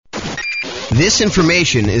This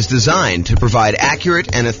information is designed to provide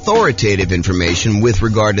accurate and authoritative information with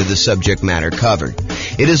regard to the subject matter covered.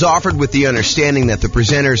 It is offered with the understanding that the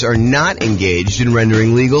presenters are not engaged in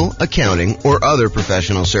rendering legal, accounting, or other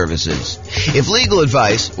professional services. If legal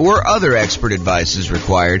advice or other expert advice is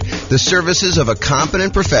required, the services of a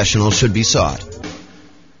competent professional should be sought.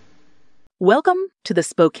 Welcome to the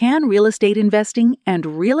Spokane Real Estate Investing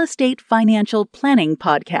and Real Estate Financial Planning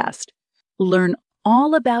Podcast. Learn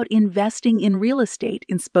all about investing in real estate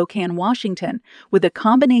in Spokane, Washington, with a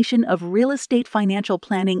combination of real estate financial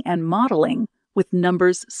planning and modeling with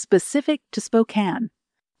numbers specific to Spokane.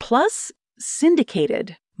 Plus,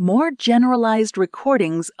 syndicated, more generalized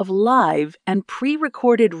recordings of live and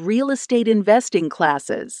pre-recorded real estate investing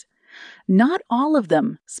classes. Not all of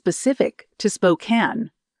them specific to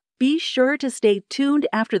Spokane. Be sure to stay tuned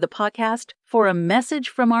after the podcast for a message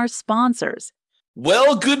from our sponsors.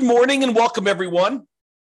 Well, good morning and welcome, everyone.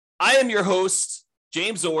 I am your host,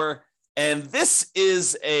 James Orr, and this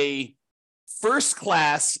is a first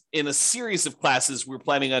class in a series of classes we're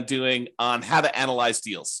planning on doing on how to analyze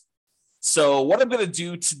deals. So what I'm going to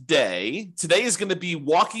do today is going to be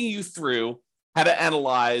walking you through how to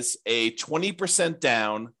analyze a 20%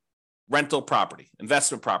 down rental property,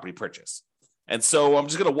 investment property purchase. And so I'm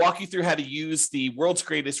just going to walk you through how to use the world's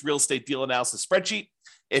greatest real estate deal analysis spreadsheet.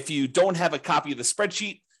 If you don't have a copy of the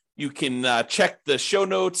spreadsheet, you can check the show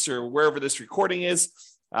notes or wherever this recording is.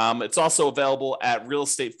 It's also available at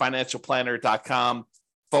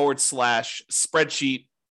realestateFinancialPlanner.com/spreadsheet.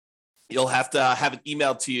 You'll have to have it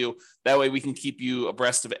emailed to you. That way we can keep you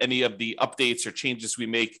abreast of any of the updates or changes we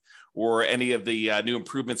make or any of the new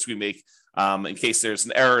improvements we make in case there's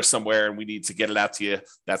an error somewhere and we need to get it out to you.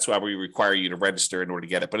 That's why we require you to register in order to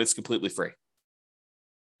get it, but it's completely free.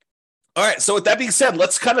 All right, so with that being said,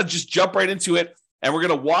 let's kind of just jump right into it, and we're going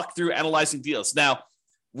to walk through analyzing deals. Now,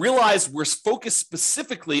 realize we're focused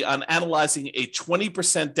specifically on analyzing a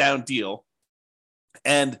 20% down deal,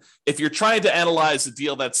 and if you're trying to analyze a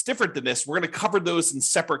deal that's different than this, we're going to cover those in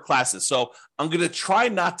separate classes. So I'm going to try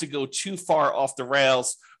not to go too far off the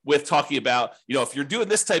rails with talking about, if you're doing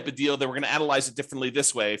this type of deal, then we're going to analyze it differently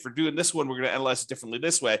this way. If we're doing this one, we're going to analyze it differently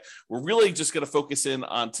this way. We're really just going to focus in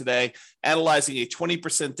on today, analyzing a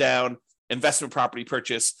 20% down investment property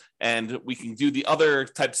purchase, and we can do the other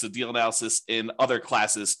types of deal analysis in other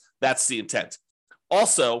classes. That's the intent.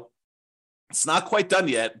 Also, it's not quite done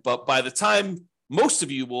yet, but by the time most of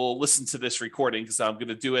you will listen to this recording, because I'm going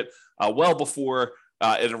to do it well before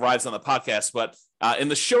it arrives on the podcast, but in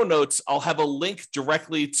the show notes, I'll have a link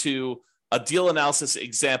directly to a deal analysis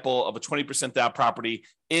example of a 20% down property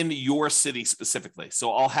in your city specifically.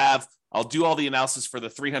 So I'll do all the analysis for the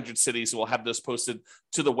 300 cities. We'll have those posted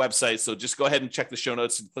to the website. So just go ahead and check the show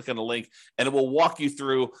notes and click on the link, and it will walk you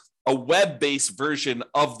through a web-based version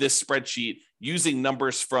of this spreadsheet using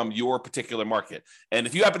numbers from your particular market. And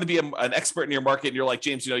if you happen to be an expert in your market and you're like,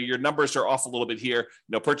 James, your numbers are off a little bit here,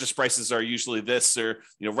 purchase prices are usually this, or,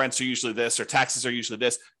 rents are usually this, or taxes are usually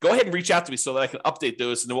this, go ahead and reach out to me so that I can update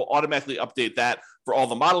those, and it will automatically update that for all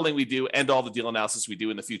the modeling we do and all the deal analysis we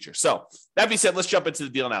do in the future. So that being said, let's jump into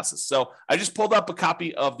the deal analysis. So I just pulled up a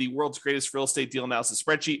copy of the world's greatest real estate deal analysis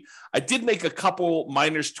spreadsheet. I did make a couple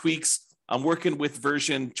minor tweaks. I'm working with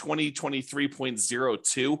version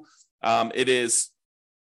 2023.02. It is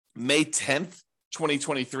May 10th,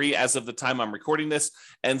 2023, as of the time I'm recording this.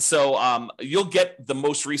 And so you'll get the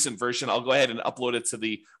most recent version. I'll go ahead and upload it to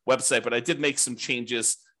the website, but I did make some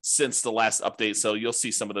changes since the last update. So you'll see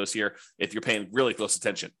some of those here if you're paying really close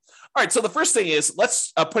attention. All right, so the first thing is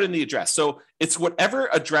let's put in the address. So it's whatever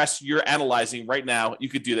address you're analyzing right now, you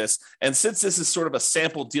could do this. And since this is sort of a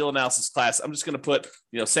sample deal analysis class, I'm just going to put,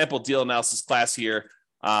 sample deal analysis class here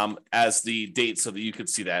as the date so that you can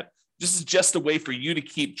see that. This is just a way for you to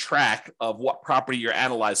keep track of what property you're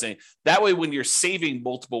analyzing. That way, when you're saving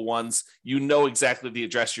multiple ones, you know exactly the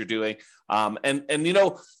address you're doing. And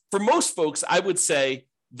for most folks, I would say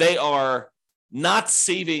they are not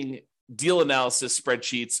saving deal analysis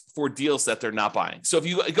spreadsheets for deals that they're not buying. So if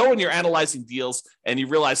you go and you're analyzing deals and you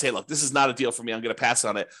realize, hey, look, this is not a deal for me, I'm going to pass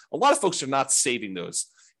on it. A lot of folks are not saving those.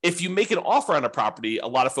 If you make an offer on a property, a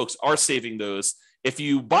lot of folks are saving those. If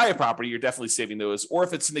you buy a property, you're definitely saving those. Or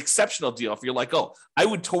if it's an exceptional deal, if you're like, oh, I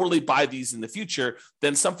would totally buy these in the future,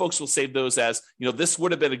 then some folks will save those as, this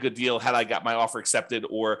would have been a good deal had I got my offer accepted,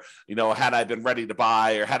 or, had I been ready to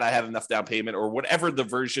buy, or had I had enough down payment, or whatever the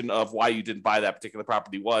version of why you didn't buy that particular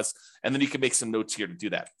property was. And then you can make some notes here to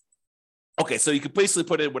do that. Okay, so you can basically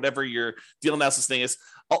put in whatever your deal analysis thing is.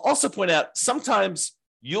 I'll also point out sometimes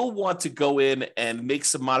you'll want to go in and make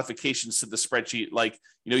some modifications to the spreadsheet. Like,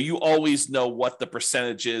 you always know what the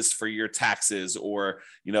percentage is for your taxes, or,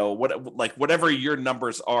 whatever your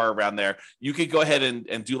numbers are around there. You could go ahead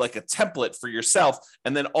and do like a template for yourself,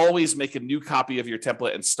 and then always make a new copy of your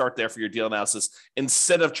template and start there for your deal analysis,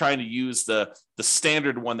 instead of trying to use the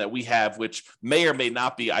standard one that we have, which may or may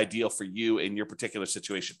not be ideal for you in your particular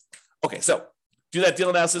situation. Okay, so do that deal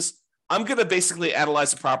analysis. I'm going to basically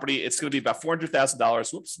analyze the property. It's going to be about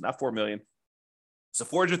 $400,000. Whoops, not $4 million. So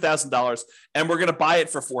 $400,000, and we're going to buy it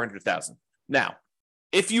for $400,000. Now,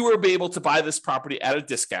 if you were able to buy this property at a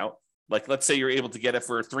discount, like let's say you're able to get it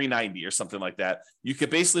for $390 or something like that, you could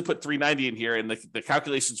basically put $390 in here, and the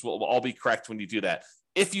calculations will all be correct when you do that.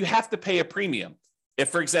 If you have to pay a premium, if,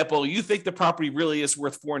 for example, you think the property really is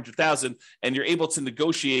worth $400,000 and you're able to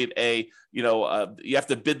negotiate you have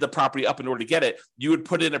to bid the property up in order to get it, you would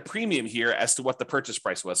put in a premium here as to what the purchase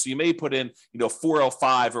price was. So you may put in,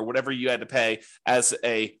 $405 or whatever you had to pay as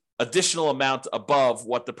a additional amount above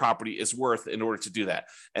what the property is worth in order to do that.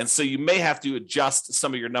 And so you may have to adjust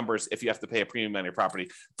some of your numbers if you have to pay a premium on your property.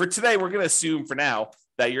 For today, we're going to assume for now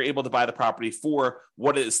that you're able to buy the property for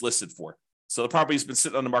what it is listed for. So the property's been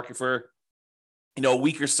sitting on the market for a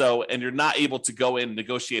week or so, and you're not able to go in and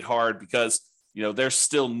negotiate hard because, they're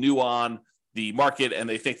still new on the market and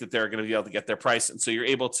they think that they're going to be able to get their price. And so you're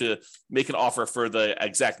able to make an offer for the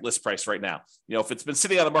exact list price right now. If it's been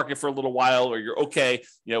sitting on the market for a little while, or you're okay,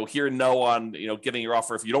 hear no on, getting your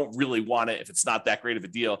offer. If you don't really want it, if it's not that great of a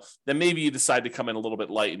deal, then maybe you decide to come in a little bit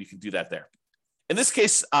light, and you can do that there. In this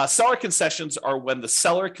case, seller concessions are when the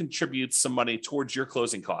seller contributes some money towards your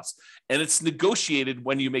closing costs, and it's negotiated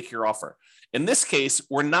when you make your offer. In this case,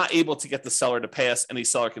 we're not able to get the seller to pay us any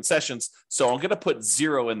seller concessions, so I'm going to put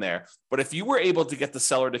 0 in there. But if you were able to get the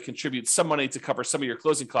seller to contribute some money to cover some of your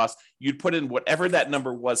closing costs, you'd put in whatever that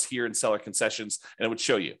number was here in seller concessions, and it would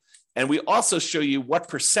show you. And we also show you what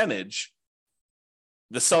percentage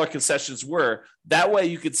the seller concessions were. That way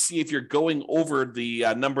you could see if you're going over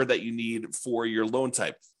the number that you need for your loan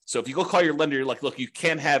type. So if you go call your lender, you're like, look, you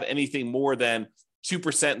can't have anything more than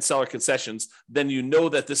 2% in seller concessions, then you know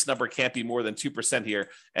that this number can't be more than 2% here.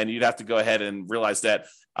 And you'd have to go ahead and realize that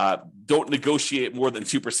don't negotiate more than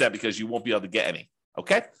 2% because you won't be able to get any.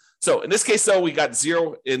 Okay. So in this case, though, we got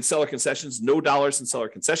 0 in seller concessions, no dollars in seller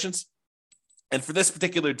concessions. And for this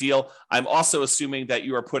particular deal, I'm also assuming that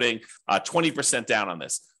you are putting 20% down on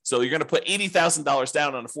this. So you're going to put $80,000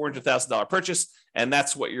 down on a $400,000 purchase, and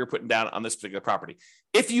that's what you're putting down on this particular property.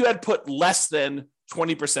 If you had put less than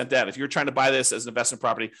 20% down, if you're trying to buy this as an investment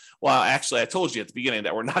property, well, actually, I told you at the beginning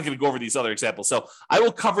that we're not going to go over these other examples. So I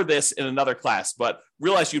will cover this in another class, but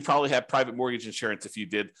realize you'd probably have private mortgage insurance if you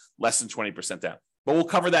did less than 20% down. But we'll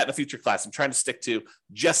cover that in a future class. I'm trying to stick to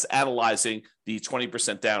just analyzing the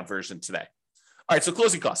 20% down version today. All right, so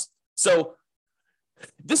closing costs. So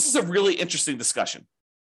this is a really interesting discussion.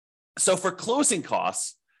 So for closing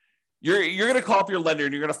costs, you're going to call up your lender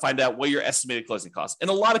and you're going to find out what your estimated closing costs. In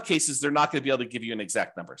a lot of cases, they're not going to be able to give you an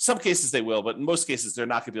exact number. Some cases they will, but in most cases, they're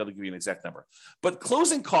not going to be able to give you an exact number. But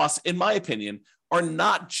closing costs, in my opinion, are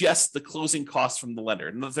not just the closing costs from the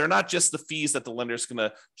lender. They're not just the fees that the lender is going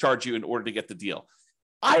to charge you in order to get the deal.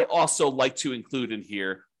 I also like to include in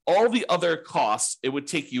here all the other costs it would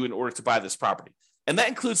take you in order to buy this property. And that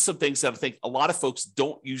includes some things that I think a lot of folks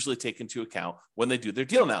don't usually take into account when they do their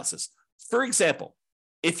deal analysis. For example,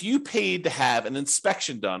 if you paid to have an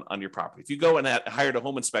inspection done on your property, if you go and hired a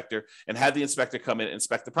home inspector and had the inspector come in and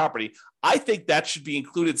inspect the property, I think that should be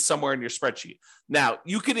included somewhere in your spreadsheet. Now,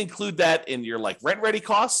 you can include that in your rent ready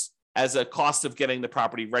costs as a cost of getting the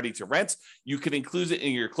property ready to rent. You can include it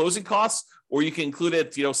in your closing costs, or you can include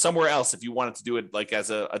it, somewhere else if you wanted to do it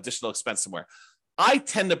as an additional expense somewhere. I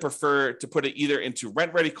tend to prefer to put it either into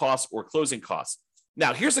rent ready costs or closing costs.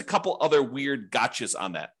 Now, here's a couple other weird gotchas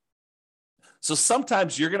on that. So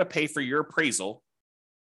sometimes you're going to pay for your appraisal,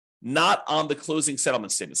 not on the closing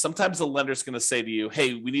settlement statement. Sometimes the lender is going to say to you,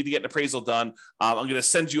 hey, we need to get an appraisal done. I'm going to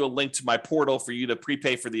send you a link to my portal for you to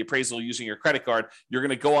prepay for the appraisal using your credit card. You're going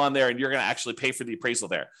to go on there and you're going to actually pay for the appraisal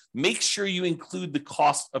there. Make sure you include the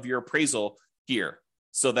cost of your appraisal here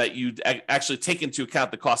so that you actually take into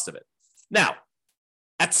account the cost of it. Now,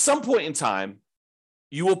 at some point in time,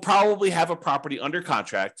 you will probably have a property under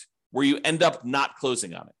contract where you end up not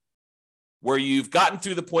closing on it, where you've gotten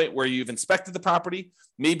through the point where you've inspected the property,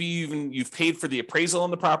 maybe you've paid for the appraisal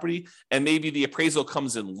on the property, and maybe the appraisal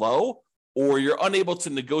comes in low, or you're unable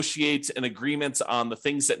to negotiate an agreement on the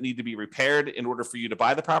things that need to be repaired in order for you to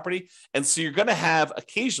buy the property. And so you're going to have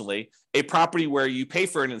occasionally a property where you pay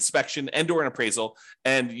for an inspection and or an appraisal,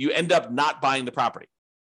 and you end up not buying the property.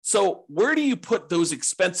 So where do you put those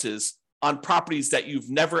expenses on properties that you've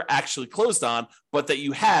never actually closed on, but that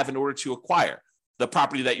you have in order to acquire the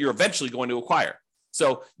property that you're eventually going to acquire.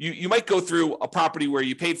 So you might go through a property where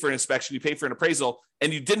you paid for an inspection, you paid for an appraisal,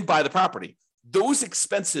 and you didn't buy the property. Those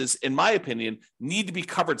expenses, in my opinion, need to be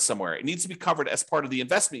covered somewhere. It needs to be covered as part of the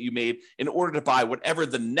investment you made in order to buy whatever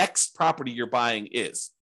the next property you're buying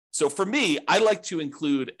is. So for me, I like to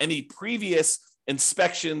include any previous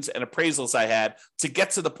inspections and appraisals I had to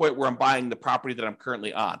get to the point where I'm buying the property that I'm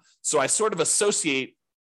currently on. So I sort of associate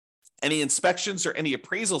any inspections or any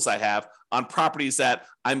appraisals I have on properties that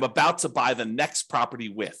I'm about to buy the next property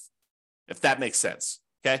with, if that makes sense.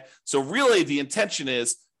 Okay. So really the intention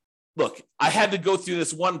is, look, I had to go through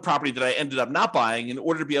this one property that I ended up not buying in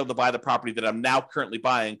order to be able to buy the property that I'm now currently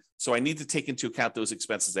buying. So I need to take into account those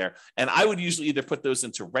expenses there. And I would usually either put those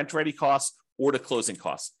into rent-ready costs or to closing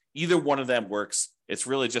costs. Either one of them works. It's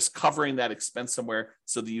really just covering that expense somewhere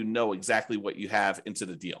so that you know exactly what you have into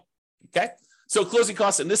the deal. Okay. So closing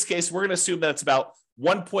costs, in this case, we're going to assume that it's about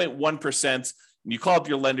 1.1%. You call up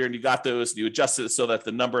your lender and you got those, and you adjust it so that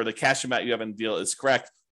the number, the cash amount you have in the deal is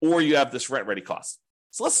correct, or you have this rent-ready cost.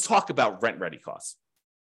 So let's talk about rent-ready costs.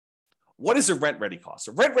 What is a rent-ready cost?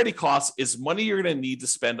 A rent-ready cost is money you're going to need to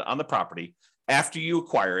spend on the property after you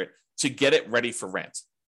acquire it to get it ready for rent.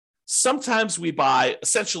 Sometimes we buy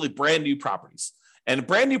essentially brand new properties, and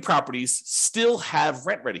brand new properties still have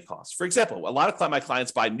rent-ready costs. For example, a lot of my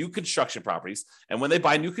clients buy new construction properties, and when they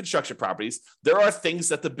buy new construction properties, there are things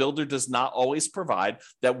that the builder does not always provide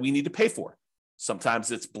that we need to pay for.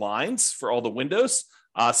 Sometimes it's blinds for all the windows.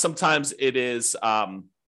 Sometimes it is,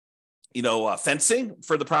 fencing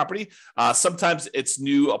for the property. Sometimes it's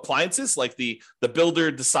new appliances, like the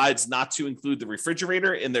builder decides not to include the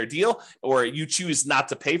refrigerator in their deal, or you choose not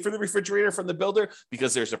to pay for the refrigerator from the builder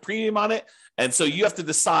because there's a premium on it. And so you have to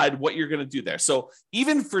decide what you're going to do there. So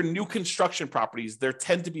even for new construction properties, there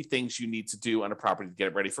tend to be things you need to do on a property to get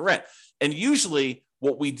it ready for rent. And usually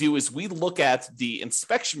what we do is we look at the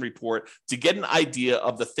inspection report to get an idea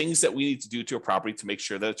of the things that we need to do to a property to make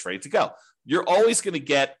sure that it's ready to go. You're always going to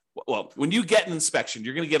get, when you get an inspection,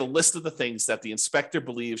 you're going to get a list of the things that the inspector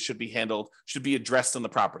believes should be handled, should be addressed on the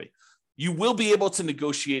property. You will be able to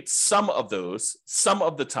negotiate some of those, some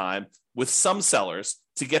of the time, with some sellers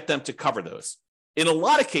to get them to cover those. In a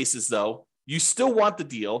lot of cases, though, you still want the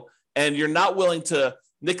deal and you're not willing to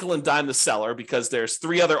nickel and dime the seller because there's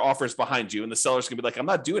 3 other offers behind you, and the seller's gonna be like, I'm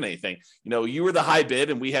not doing anything. You were the high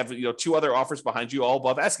bid, and we have 2 other offers behind you, all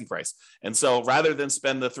above asking price. And so rather than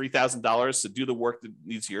spend the $3,000 to do the work that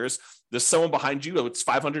needs yours, there's someone behind you, it's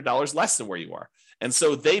 $500 less than where you are. And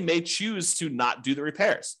so they may choose to not do the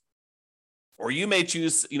repairs. Or you may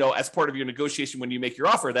choose, as part of your negotiation when you make your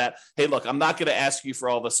offer that, hey, look, I'm not going to ask you for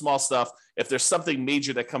all the small stuff. If there's something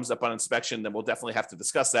major that comes up on inspection, then we'll definitely have to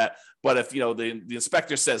discuss that. But if, the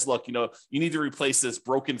inspector says, look, you need to replace this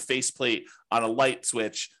broken faceplate on a light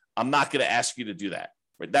switch, I'm not going to ask you to do that.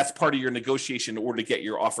 Right? That's part of your negotiation in order to get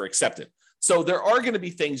your offer accepted. So there are going to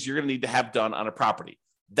be things you're going to need to have done on a property.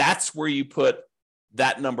 That's where you put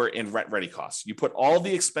that number in rent-ready costs. You put all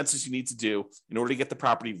the expenses you need to do in order to get the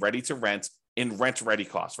property ready to rent in rent-ready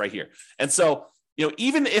costs right here. And so,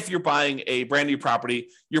 even if you're buying a brand new property,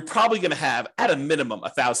 you're probably going to have at a minimum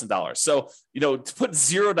 $1,000. So, to put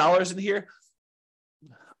 $0 in here,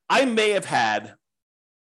 I may have had,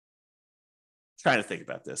 trying to think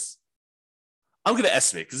about this. I'm going to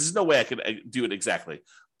estimate because there's no way I could do it exactly,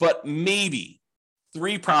 but maybe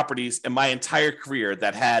 3 properties in my entire career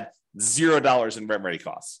that had $0 in rent-ready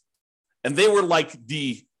costs. And they were like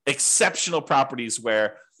the exceptional properties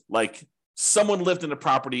where someone lived in a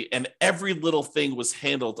property and every little thing was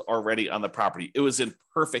handled already on the property. It was in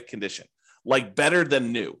perfect condition, better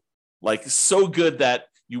than new, so good that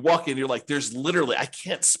you walk in, you're like, there's literally, I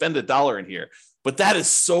can't spend $1 in here. But that is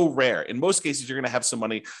so rare. In most cases, you're going to have some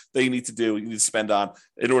money that you need to spend on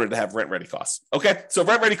in order to have rent-ready costs. Okay, so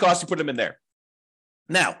rent-ready costs, you put them in there.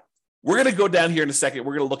 Now, we're going to go down here in a second.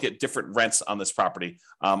 We're going to look at different rents on this property.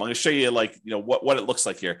 I'm going to show you what it looks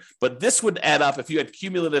like here. But this would add up if you had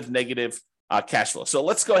cumulative negative cash flow. So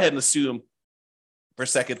let's go ahead and assume for a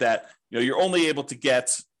second that you're only able to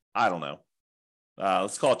get, I don't know,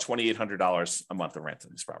 let's call it $2,800 a month of rent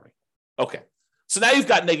on this property. Okay. So now you've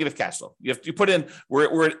got negative cash flow. You put in,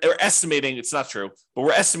 we're estimating, it's not true, but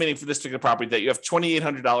we're estimating for this particular property that you have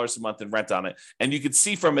 $2,800 a month in rent on it. And you can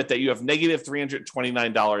see from it that you have negative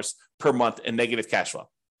 $329 per month in negative cash flow.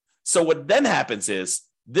 So what then happens is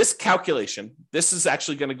this calculation, this is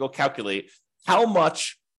actually going to go calculate how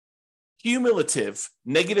much cumulative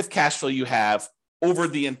negative cash flow you have over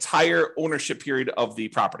the entire ownership period of the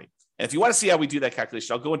property. And if you want to see how we do that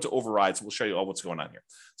calculation, I'll go into overrides and we'll show you all what's going on here.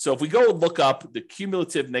 So if we go look up the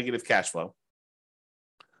cumulative negative cash flow,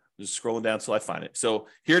 just scrolling down until I find it. So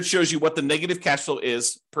here it shows you what the negative cash flow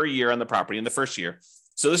is per year on the property in the first year.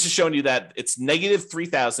 So this is showing you that it's negative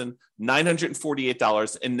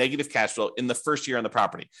 $3,948 in negative cash flow in the first year on the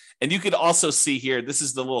property. And you could also see here, this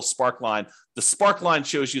is the little spark line. The spark line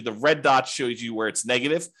shows you, the red dot shows you where it's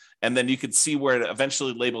negative, and then you can see where it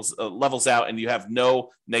eventually levels out and you have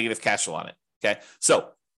no negative cash flow on it. Okay. So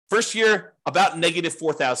first year, about negative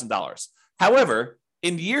 $4,000. However,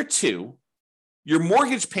 in year 2, your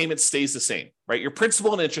mortgage payment stays the same, right? Your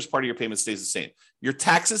principal and interest part of your payment stays the same. Your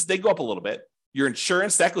taxes, they go up a little bit. Your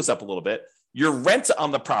insurance, that goes up a little bit. Your rent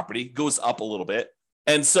on the property goes up a little bit.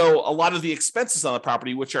 And so a lot of the expenses on the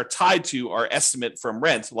property, which are tied to our estimate from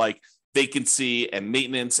rent, like vacancy and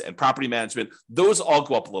maintenance and property management, those all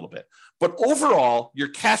go up a little bit. But overall, your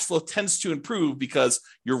cash flow tends to improve because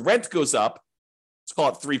your rent goes up. Let's call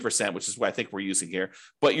it 3%, which is what I think we're using here.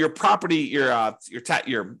 But your property, your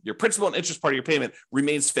principal and interest part of your payment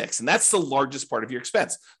remains fixed. And that's the largest part of your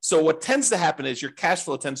expense. So what tends to happen is your cash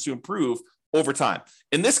flow tends to improve over time.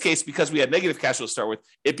 In this case, because we had negative cash flow to start with,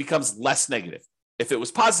 it becomes less negative. If it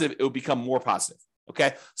was positive, it would become more positive.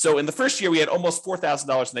 Okay. So in the first year, we had almost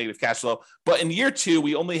 $4,000 negative cash flow. But in year 2,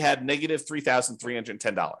 we only had negative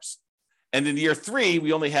 $3,310. And in year 3,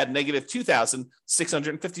 we only had negative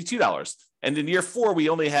 $2,652. And in year 4, we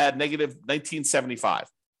only had negative $1,975.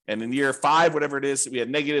 And in year 5, whatever it is, we had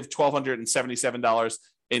negative $1,277.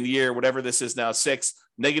 In year, whatever this is now, 6,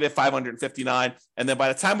 negative $559. And then by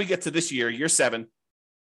the time we get to this year, year 7,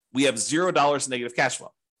 we have $0 negative cash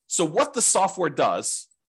flow. So what the software does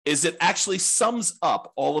is it actually sums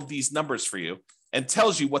up all of these numbers for you and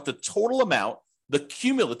tells you what the total amount, the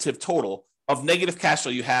cumulative total of negative cash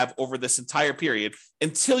flow you have over this entire period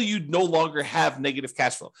until you no longer have negative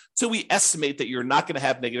cash flow. So we estimate that you're not going to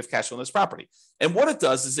have negative cash flow on this property. And what it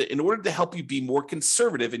does is that in order to help you be more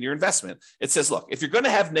conservative in your investment, it says, look, if you're going to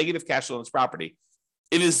have negative cash flow on this property,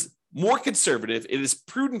 it is more conservative. It is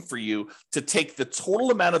prudent for you to take the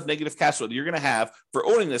total amount of negative cash flow that you're going to have for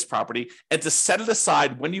owning this property and to set it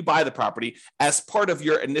aside when you buy the property as part of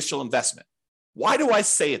your initial investment. Why do I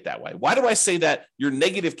say it that way? Why do I say that your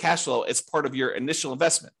negative cash flow is part of your initial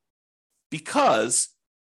investment? Because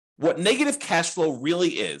what negative cash flow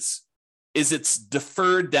really is it's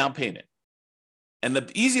deferred down payment. And the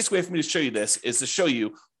easiest way for me to show you this is to show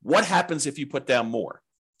you what happens if you put down more.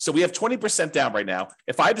 So we have 20% down right now.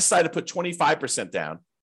 If I decide to put 25% down,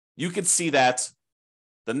 you can see that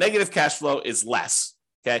the negative cash flow is less.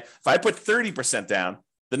 Okay. If I put 30% down,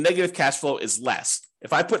 the negative cash flow is less.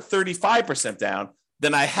 If I put 35% down,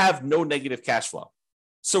 then I have no negative cash flow.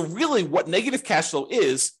 So really what negative cash flow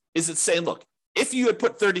is it's saying, look, if you had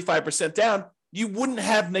put 35% down, you wouldn't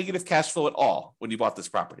have negative cash flow at all when you bought this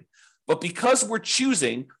property. But because we're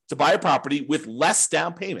choosing to buy a property with less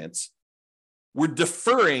down payments, we're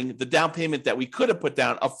deferring the down payment that we could have put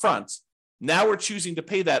down up front. Now we're choosing to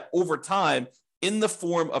pay that over time in the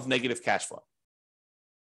form of negative cash flow.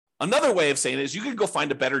 Another way of saying it is you could go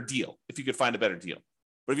find a better deal if you could find a better deal.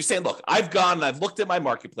 But if you're saying, look, I've gone and I've looked at my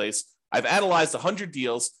marketplace, I've analyzed 100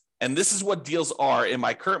 deals, and this is what deals are in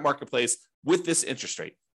my current marketplace with this interest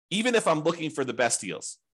rate, even if I'm looking for the best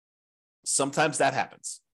deals. Sometimes that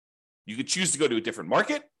happens. You could choose to go to a different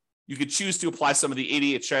market. You could choose to apply some of the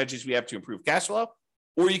 88 strategies we have to improve cash flow.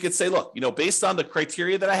 Or you could say, look, based on the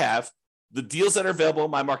criteria that I have, the deals that are available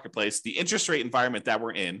in my marketplace, the interest rate environment that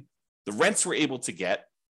we're in, the rents we're able to get,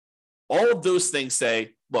 all of those things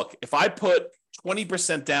say, look, if I put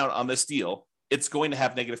 20% down on this deal, it's going to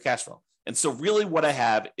have negative cash flow. And so really what I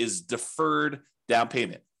have is deferred down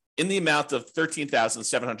payment in the amount of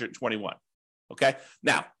 $13,721. Okay.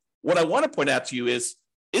 Now, what I want to point out to you is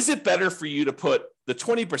it better for you to put the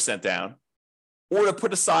 20% down or to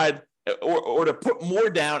put aside or to put more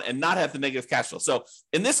down and not have the negative cash flow? So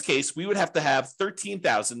in this case, we would have to have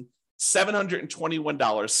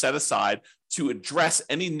 $13,721 set aside to address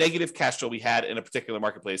any negative cash flow we had in a particular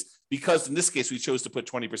marketplace, because in this case, we chose to put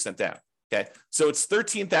 20% down. Okay. So it's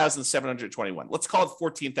 $13,721. Let's call it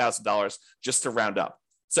 $14,000 just to round up.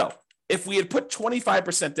 So if we had put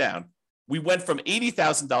 25% down, we went from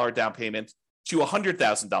 $80,000 down payment to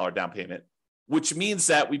 $100,000 down payment, which means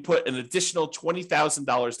that we put an additional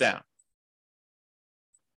 $20,000 down.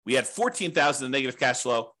 We had $14,000 in negative cash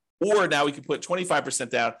flow, or now we can put 25%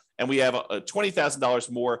 down and we have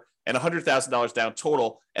 $20,000 more and $100,000 down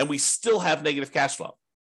total, and we still have negative cash flow.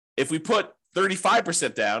 If we put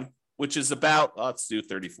 35% down, which is about, let's do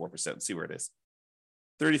 34% and see where it is.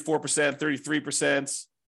 34%, 33%.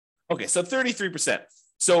 Okay, so 33%.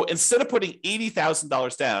 So instead of putting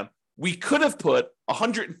 $80,000 down, we could have put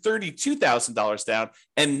 $132,000 down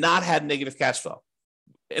and not had negative cash flow.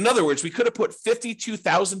 In other words, we could have put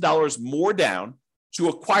 $52,000 more down to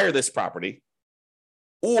acquire this property,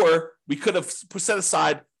 or we could have set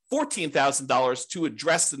aside $14,000 to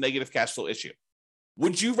address the negative cash flow issue.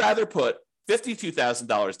 Would you rather put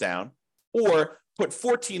 $52,000 down or put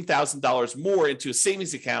 $14,000 more into a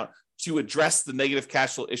savings account to address the negative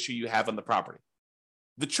cash flow issue you have on the property?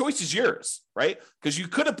 The choice is yours, right? Because you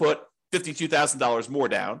could have put $52,000 more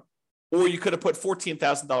down, or you could have put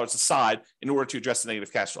 $14,000 aside in order to address the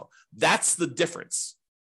negative cash flow. That's the difference,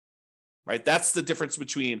 right? That's the difference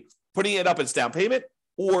between putting it up as down payment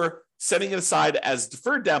or setting it aside as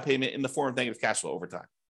deferred down payment in the form of negative cash flow over time.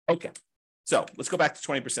 Okay, so let's go back to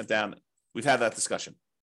 20% down. We've had that discussion.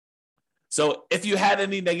 So if you had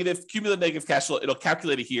any cumulative negative cash flow, it'll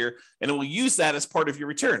calculate it here, and it will use that as part of your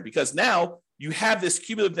return, because now you have this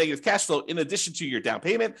cumulative negative cash flow in addition to your down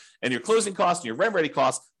payment and your closing costs and your rent ready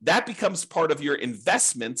costs. That becomes part of your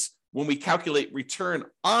investments when we calculate return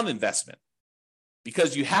on investment,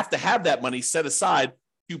 because you have to have that money set aside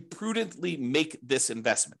to prudently make this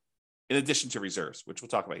investment in addition to reserves, which we'll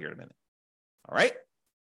talk about here in a minute. All right.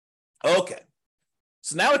 Okay.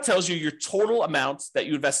 So now it tells you your total amount that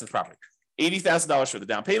you invest in the property. $80,000 for the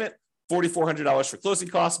down payment, $4,400 for closing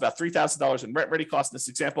costs, about $3,000 in rent ready costs in this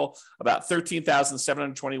example, about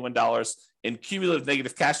 $13,721 in cumulative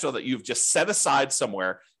negative cash flow that you've just set aside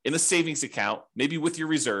somewhere in a savings account, maybe with your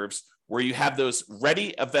reserves, where you have those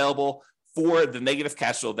ready, available for the negative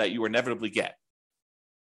cash flow that you inevitably get.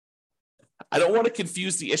 I don't want to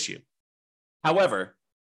confuse the issue. However,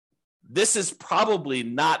 this is probably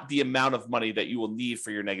not the amount of money that you will need for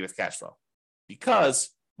your negative cash flow, because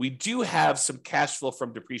we do have some cash flow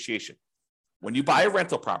from depreciation. When you buy a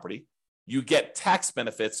rental property, you get tax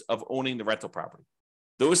benefits of owning the rental property.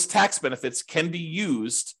 Those tax benefits can be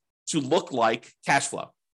used to look like cash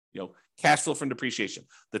flow, cash flow from depreciation.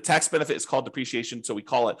 The tax benefit is called depreciation, so we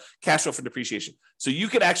call it cash flow from depreciation. So you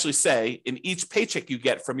could actually say in each paycheck you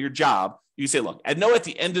get from your job, you say, look, I know at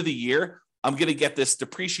the end of the year, I'm going to get this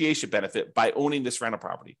depreciation benefit by owning this rental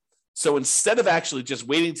property. So instead of actually just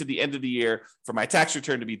waiting to the end of the year for my tax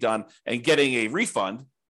return to be done and getting a refund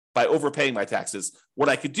by overpaying my taxes, what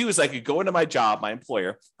I could do is I could go into my job, my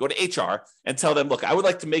employer, go to HR and tell them, look, I would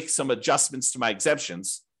like to make some adjustments to my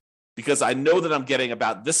exemptions because I know that I'm getting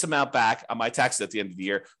about this amount back on my taxes at the end of the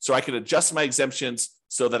year. So I could adjust my exemptions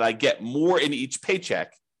so that I get more in each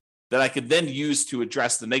paycheck that I could then use to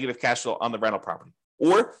address the negative cash flow on the rental property,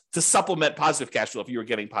 or to supplement positive cash flow if you were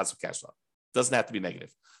getting positive cash flow. It doesn't have to be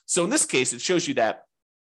negative. So in this case, it shows you that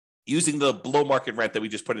using the below market rent that we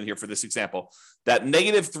just put in here for this example, that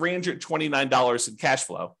negative $329 in cash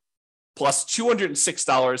flow plus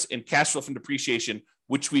 $206 in cash flow from depreciation,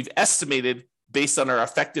 which we've estimated based on our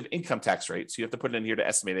effective income tax rate. So you have to put it in here to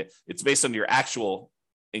estimate it. It's based on your actual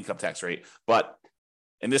income tax rate. But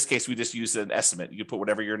in this case, we just use an estimate. You can put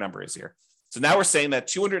whatever your number is here. So now we're saying that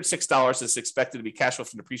 $206 is expected to be cash flow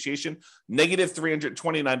from depreciation, negative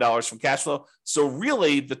 $329 from cash flow. So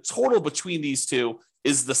really the total between these two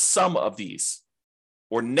is the sum of these,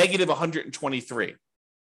 or negative 123.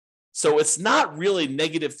 So it's not really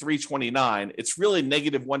negative 329, it's really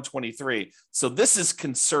negative 123. So this is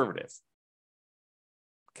conservative.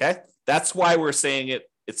 Okay, that's why we're saying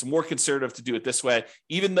it's more conservative to do it this way,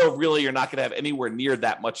 even though really you're not going to have anywhere near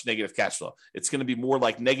that much negative cash flow. It's going to be more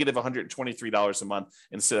like negative $123 a month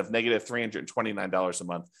instead of negative $329 a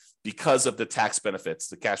month because of the tax benefits,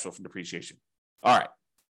 the cash flow from depreciation. All right.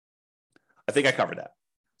 I think I covered that.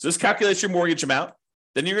 So this calculates your mortgage amount.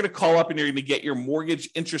 Then you're going to call up and you're going to get your mortgage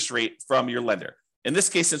interest rate from your lender. In this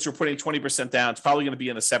case, since we're putting 20% down, it's probably going to be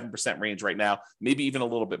in the 7% range right now, maybe even a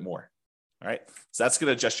little bit more. All right. So that's going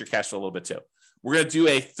to adjust your cash flow a little bit too. We're going to do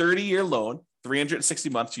a 30-year loan, 360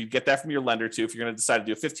 months. You'd get that from your lender too. If you're going to decide to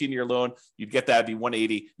do a 15-year loan, you'd get that. It'd be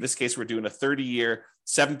 180. In this case, we're doing a 30-year,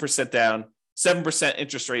 7% down, 7%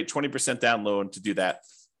 interest rate, 20% down loan to do that.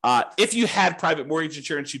 If you had private mortgage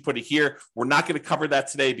insurance, you'd put it here. We're not going to cover that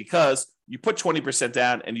today because you put 20%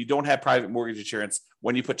 down and you don't have private mortgage insurance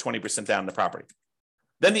when you put 20% down in the property.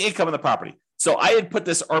 Then the income of the property. So I had put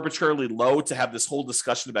this arbitrarily low to have this whole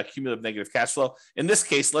discussion about cumulative negative cash flow. In this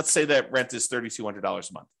case, let's say that rent is $3,200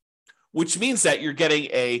 a month, which means that you're getting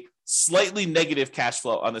a slightly negative cash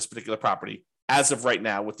flow on this particular property as of right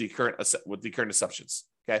now with the current assumptions.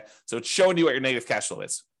 Okay, so it's showing you what your negative cash flow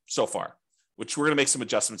is so far, which we're going to make some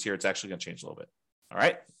adjustments here. It's actually going to change a little bit. All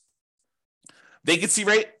right. Vacancy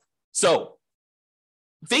rate. So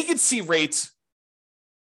vacancy rate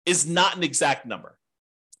is not an exact number.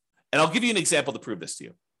 And I'll give you an example to prove this to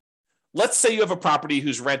you. Let's say you have a property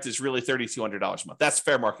whose rent is really $3,200 a month. That's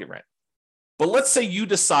fair market rent. But let's say you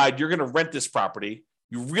decide you're going to rent this property.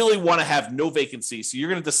 You really want to have no vacancy. So you're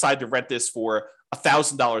going to decide to rent this for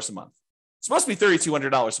 $1,000 a month. It's supposed to be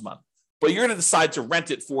 $3,200 a month, but you're going to decide to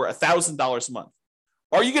rent it for $1,000 a month.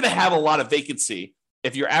 Are you going to have a lot of vacancy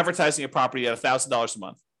if you're advertising a property at $1,000 a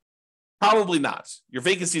month? Probably not. Your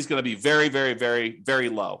vacancy is going to be very, very, very, very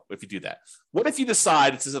low if you do that. What if you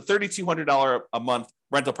decide it's a $3,200 a month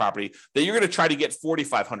rental property that you're going to try to get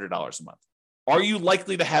 $4,500 a month? Are you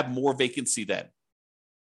likely to have more vacancy then?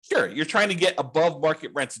 Sure, you're trying to get above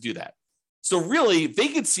market rent to do that. So really,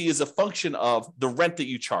 vacancy is a function of the rent that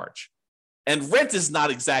you charge. And rent is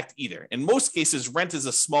not exact either. In most cases, rent is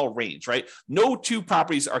a small range, right? No two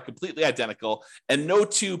properties are completely identical, and no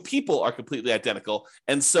two people are completely identical.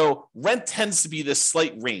 And so rent tends to be this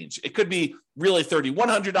slight range. It could be really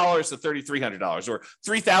 $3,100 to $3,300 or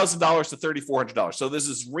 $3,000 to $3,400. So there's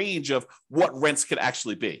this range of what rents could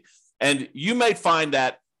actually be. And you might find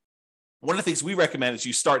that one of the things we recommend is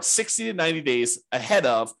you start 60 to 90 days ahead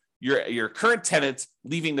of your current tenant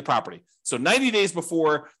leaving the property. So 90 days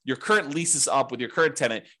before your current lease is up with your current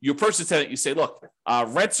tenant, you approach the tenant, you say, look,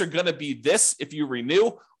 rents are going to be this if you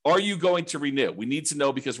renew. Are you going to renew? We need to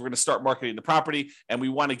know because we're going to start marketing the property and we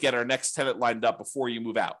want to get our next tenant lined up before you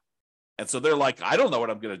move out. And so they're like, I don't know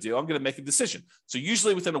what I'm going to do. I'm going to make a decision. So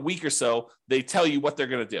usually within a week or so, they tell you what they're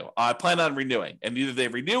going to do. I plan on renewing. And either they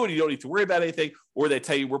renew and you don't need to worry about anything, or they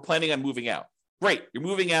tell you we're planning on moving out. Great, you're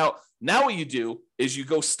moving out. Now what you do is you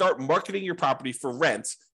go start marketing your property for rent.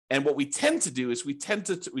 And what we tend to do is we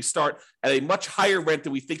start at a much higher rent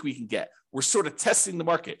than we think we can get. We're sort of testing the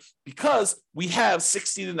market because we have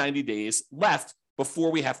 60 to 90 days left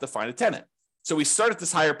before we have to find a tenant. So we start at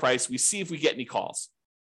this higher price. We see if we get any calls.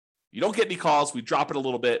 You don't get any calls, we drop it a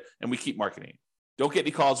little bit and we keep marketing. Don't get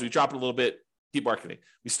any calls, we drop it a little bit, keep marketing.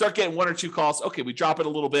 We start getting one or two calls. Okay, we drop it a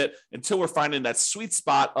little bit until we're finding that sweet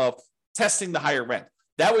spot of testing the higher rent.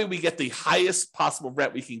 That way we get the highest possible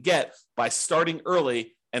rent we can get by starting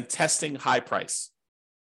early and testing high price.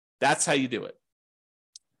 That's how you do it.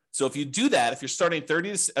 So if you do that, if you're starting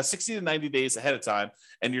 60 to 90 days ahead of time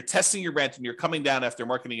and you're testing your rent and you're coming down after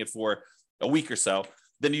marketing it for a week or so,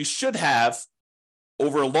 then you should have,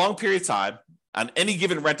 over a long period of time, on any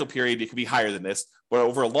given rental period, it could be higher than this, but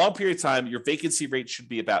over a long period of time, your vacancy rate should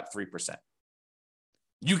be about 3%.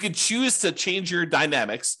 You could choose to change your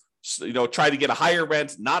dynamics, try to get a higher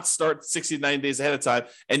rent, not start 60 to 90 days ahead of time,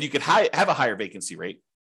 and you could have a higher vacancy rate.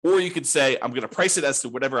 Or you could say, I'm going to price it as to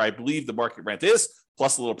whatever I believe the market rent is,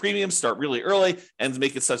 plus a little premium, start really early, and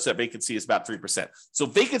make it such that vacancy is about 3%. So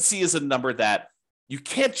vacancy is a number that you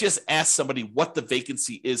can't just ask somebody what the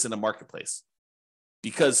vacancy is in a marketplace,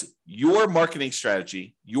 because your marketing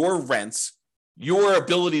strategy, your rents, your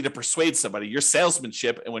ability to persuade somebody, your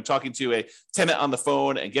salesmanship, and when talking to a tenant on the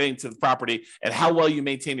phone and getting to the property and how well you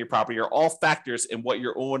maintain your property are all factors in what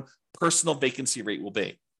your own personal vacancy rate will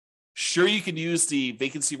be. Sure, you can use the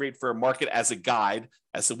vacancy rate for a market as a guide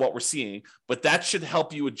as to what we're seeing, but that should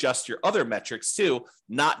help you adjust your other metrics too,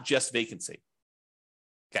 not just vacancy.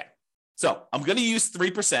 Okay, so I'm going to use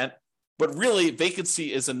 3%, but really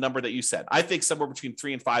vacancy is a number that you said. I think somewhere between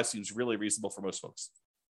 3 and 5 seems really reasonable for most folks.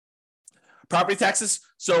 Property taxes.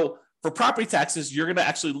 So for property taxes, you're going to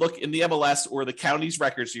actually look in the MLS or the county's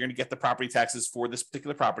records. You're going to get the property taxes for this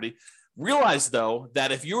particular property. Realize, though,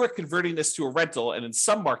 that if you are converting this to a rental, and in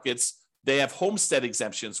some markets, they have homestead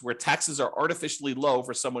exemptions where taxes are artificially low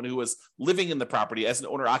for someone who is living in the property as an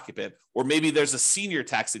owner-occupant, or maybe there's a senior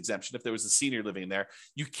tax exemption if there was a senior living there,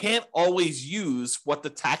 you can't always use what the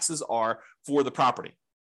taxes are for the property,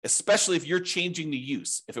 especially if you're changing the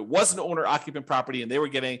use. If it was an owner-occupant property and they were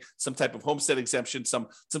getting some type of homestead exemption, some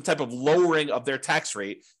type of lowering of their tax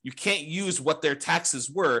rate, you can't use what their taxes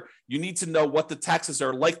were. You need to know what the taxes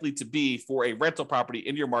are likely to be for a rental property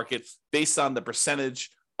in your market based on the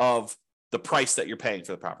percentage of the price that you're paying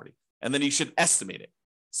for the property. And then you should estimate it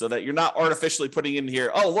so that you're not artificially putting in here,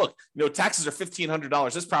 oh, look, taxes are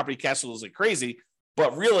 $1,500. This property cash flows like crazy.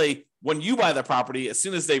 But really, when you buy the property, as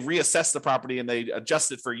soon as they reassess the property and they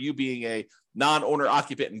adjust it for you being a non-owner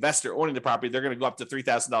occupant investor owning the property, they're going to go up to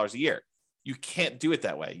 $3,000 a year. You can't do it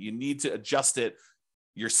that way. You need to adjust it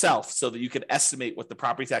yourself so that you can estimate what the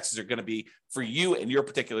property taxes are going to be for you in your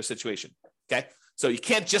particular situation. Okay. So you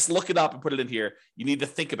can't just look it up and put it in here. You need to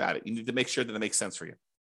think about it. You need to make sure that it makes sense for you.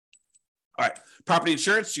 All right. Property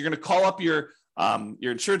insurance. You're going to call up your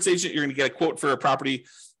insurance agent. You're going to get a quote for a property.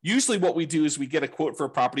 Usually what we do is we get a quote for a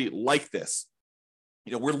property like this.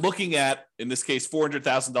 We're looking at, in this case,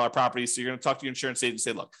 $400,000 properties. So you're going to talk to your insurance agent and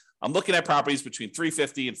say, look, I'm looking at properties between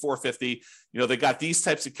 $350,000 and $450,000. They got these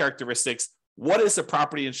types of characteristics. what is a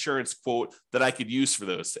property insurance quote that I could use for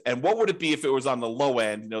those? And what would it be if it was on the low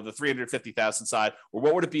end, the 350,000 side, or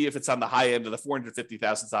what would it be if it's on the high end of the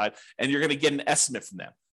 450,000 side? And you're going to get an estimate from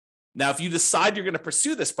them. Now, if you decide you're going to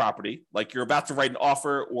pursue this property, like you're about to write an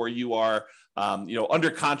offer, or you are,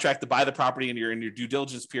 under contract to buy the property and you're in your due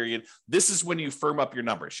diligence period, this is when you firm up your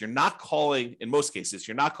numbers. You're not calling, in most cases,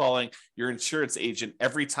 you're not calling your insurance agent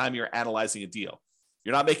every time you're analyzing a deal.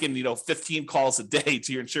 You're not making, 15 calls a day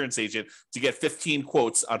to your insurance agent to get 15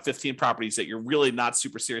 quotes on 15 properties that you're really not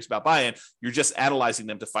super serious about buying. You're just analyzing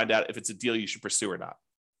them to find out if it's a deal you should pursue or not.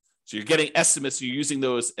 So you're getting estimates, you're using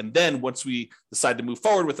those. And then once we decide to move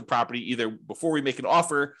forward with the property, either before we make an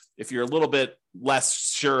offer, if you're a little bit less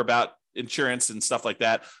sure about insurance and stuff like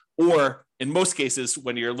that, or in most cases,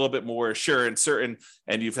 when you're a little bit more sure and certain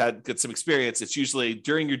and you've got some experience, it's usually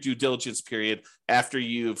during your due diligence period after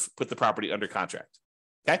you've put the property under contract.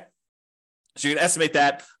 Okay, so you're going to estimate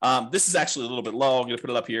that. This is actually a little bit low. I'm going to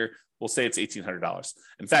put it up here. We'll say it's $1,800.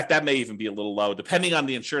 In fact, that may even be a little low, depending on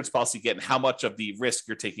the insurance policy you get and how much of the risk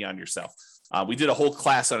you're taking on yourself. We did a whole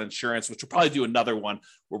class on insurance, which we'll probably do another one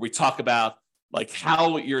where we talk about like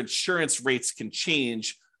how your insurance rates can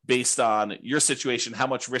change based on your situation, how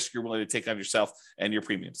much risk you're willing to take on yourself and your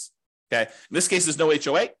premiums. Okay, in this case, there's no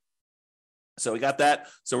HOA. So we got that.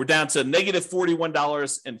 So we're down to negative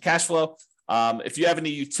 $41 in cash flow. If you have any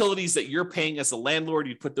utilities that you're paying as a landlord,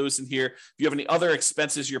 you put those in here. If you have any other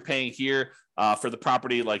expenses you're paying here for the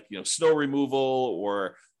property, like snow removal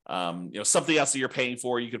or something else that you're paying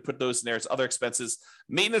for, you could put those in there as other expenses.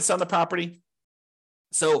 Maintenance on the property.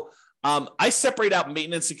 So I separate out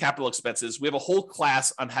maintenance and capital expenses. We have a whole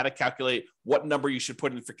class on how to calculate what number you should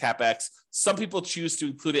put in for CapEx. Some people choose to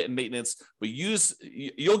include it in maintenance, but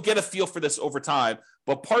you'll get a feel for this over time.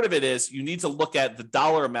 But part of it is you need to look at the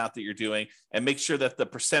dollar amount that you're doing and make sure that the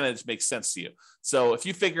percentage makes sense to you. So if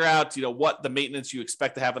you figure out, what the maintenance you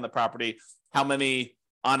expect to have on the property, how many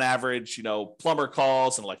on average, plumber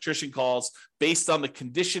calls and electrician calls based on the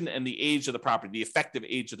condition and the age of the property, the effective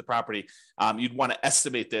age of the property. You'd want to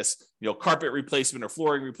estimate this, carpet replacement or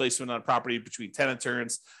flooring replacement on a property between tenant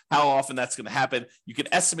turns, how often that's going to happen. You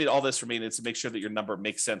can estimate all this for maintenance and make sure that your number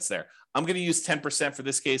makes sense there. I'm going to use 10% for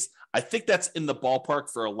this case. I think that's in the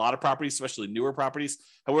ballpark for a lot of properties, especially newer properties.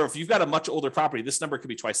 However, if you've got a much older property, this number could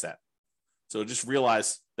be twice that. So just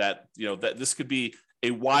realize that, that this could be a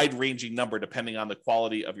wide-ranging number depending on the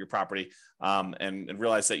quality of your property, and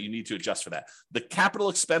realize that you need to adjust for that. The capital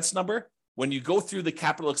expense number, when you go through the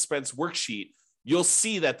capital expense worksheet, you'll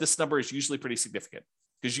see that this number is usually pretty significant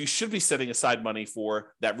because you should be setting aside money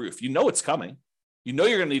for that roof. It's coming.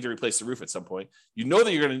 You're going to need to replace the roof at some point.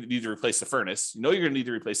 That you're going to need to replace the furnace. You're going to need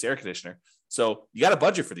to replace the air conditioner. So you got to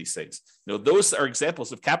budget for these things. Those are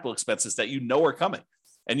examples of capital expenses that are coming.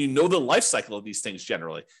 And the life cycle of these things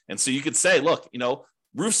generally. And so you could say, look,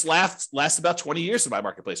 roofs last about 20 years in my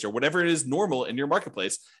marketplace or whatever it is normal in your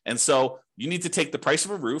marketplace. And so you need to take the price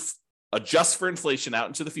of a roof, adjust for inflation out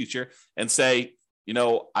into the future and say,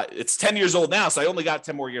 it's 10 years old now, so I only got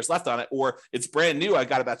 10 more years left on it. Or it's brand new, I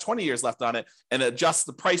got about 20 years left on it, and adjust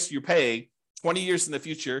the price you're paying 20 years in the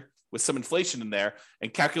future with some inflation in there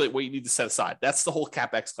and calculate what you need to set aside. That's the whole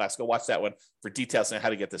CapEx class. Go watch that one for details on how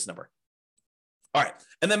to get this number. All right.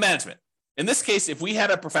 And then management. In this case, if we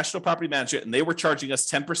had a professional property manager and they were charging us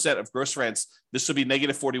 10% of gross rents, this would be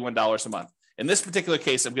negative $41 a month. In this particular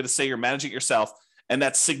case, I'm going to say you're managing it yourself, and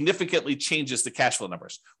that significantly changes the cash flow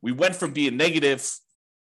numbers. We went from being negative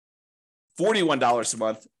 $41 a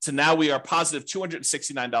month to now we are positive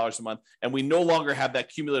 $269 a month, and we no longer have that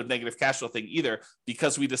cumulative negative cash flow thing either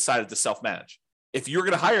because we decided to self-manage. If you're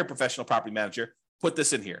going to hire a professional property manager, put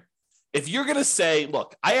this in here. If you're going to say,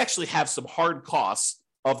 look, I actually have some hard costs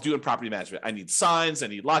of doing property management. I need signs, I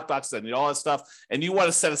need lockboxes, I need all that stuff. And you want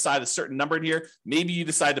to set aside a certain number in here. Maybe you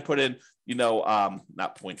decide to put in,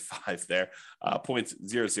 not 0.5 there,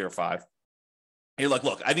 0.005. You're like,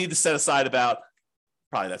 look, I need to set aside about,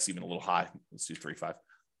 probably that's even a little high. Let's do 3.5.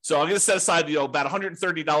 So I'm going to set aside, about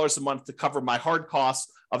 $130 a month to cover my hard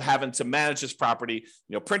costs of having to manage this property,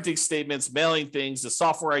 printing statements, mailing things, the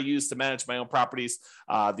software I use to manage my own properties,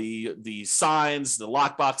 the signs, the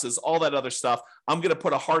lock boxes, all that other stuff. I'm going to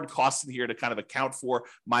put a hard cost in here to kind of account for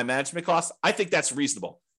my management costs. I think that's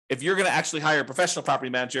reasonable. If you're going to actually hire a professional property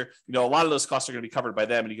manager, a lot of those costs are going to be covered by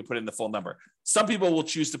them and you can put in the full number. Some people will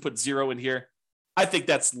choose to put 0 in here. I think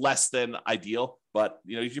that's less than ideal, but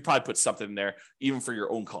you should probably put something in there even for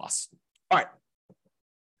your own costs. All right.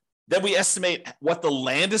 Then we estimate what the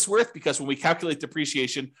land is worth because when we calculate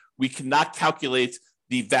depreciation, we cannot calculate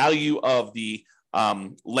the value of the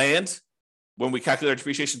land when we calculate our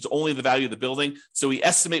depreciation, it's only the value of the building. So we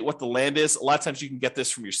estimate what the land is. A lot of times you can get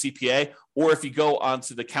this from your CPA, or if you go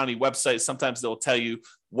onto the county website, sometimes they'll tell you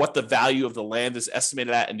what the value of the land is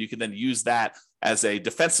estimated at, and you can then use that as a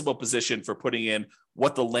defensible position for putting in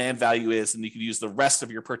what the land value is, and you can use the rest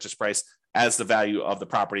of your purchase price as the value of the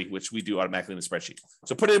property, which we do automatically in the spreadsheet.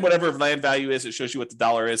 So put in whatever land value is. It shows you what the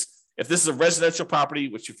dollar is. If this is a residential property,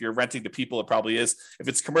 which if you're renting to people, it probably is. If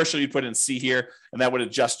it's commercial, you put in C here, and that would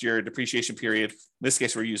adjust your depreciation period. In this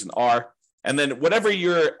case, we're using R. And then whatever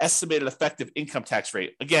your estimated effective income tax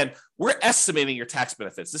rate, again, we're estimating your tax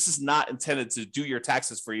benefits. This is not intended to do your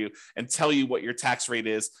taxes for you and tell you what your tax rate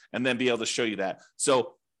is and then be able to show you that.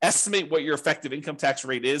 So estimate what your effective income tax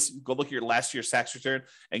rate is. Go look at your last year's tax return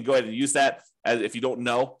and go ahead and use that. If you don't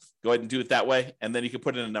know, go ahead and do it that way. And then you can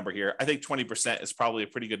put in a number here. I think 20% is probably a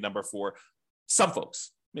pretty good number for some folks.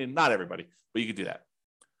 I mean, not everybody, but you can do that.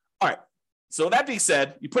 All right. So that being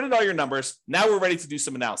said, you put in all your numbers. Now we're ready to do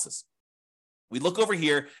some analysis. We look over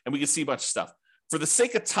here and we can see a bunch of stuff. For the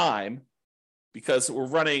sake of time, because we're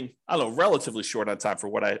running, relatively short on time for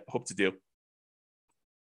what I hope to do,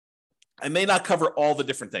 I may not cover all the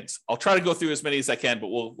different things. I'll try to go through as many as I can, but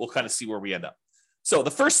we'll kind of see where we end up. So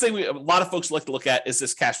the first thing a lot of folks like to look at is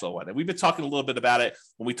this cash flow one. And we've been talking a little bit about it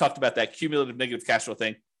when we talked about that cumulative negative cash flow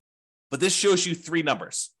thing. But this shows you three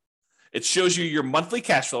numbers. It shows you your monthly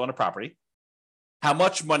cash flow on a property, how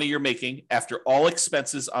much money you're making after all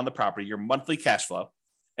expenses on the property, your monthly cash flow.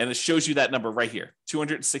 And it shows you that number right here,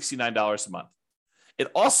 $269 a month.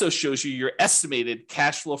 It also shows you your estimated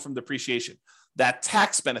cash flow from depreciation, that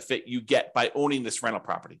tax benefit you get by owning this rental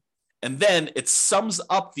property. And then it sums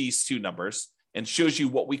up these two numbers and shows you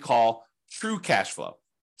what we call true cash flow.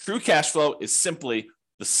 True cash flow is simply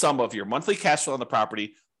the sum of your monthly cash flow on the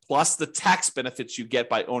property plus the tax benefits you get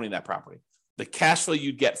by owning that property, the cash flow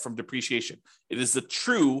you get from depreciation. It is the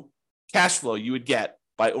true cash flow you would get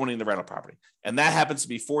by owning the rental property. And that happens to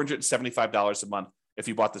be $475 a month if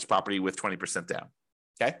you bought this property with 20% down,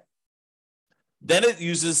 okay? Then it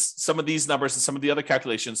uses some of these numbers and some of the other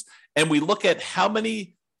calculations, and we look at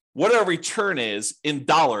what our return is in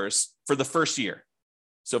dollars for the first year.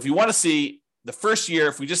 So if you want to see the first year,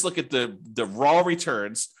 if we just look at the raw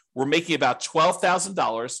returns, we're making about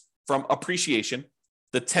 $12,000 from appreciation.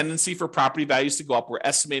 The tendency for property values to go up, we're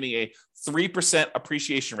estimating a 3%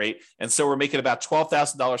 appreciation rate, and so we're making about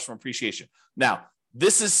 $12,000 from appreciation. Now,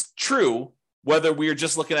 this is true whether we are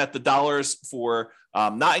just looking at the dollars for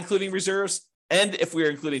not including reserves, and if we're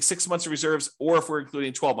including 6 months of reserves, or if we're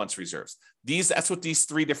including 12 months of reserves. That's what these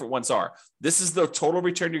three different ones are. This is the total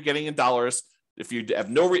return you're getting in dollars if you have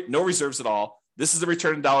no reserves at all. This is the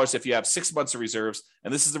return in dollars if you have 6 months of reserves,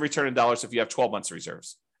 and this is the return in dollars if you have 12 months of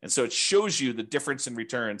reserves. And so it shows you the difference in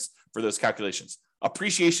returns for those calculations.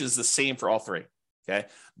 Appreciation is the same for all three, okay?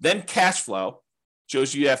 Then cash flow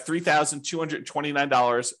shows you have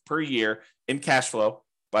 $3,229 per year in cash flow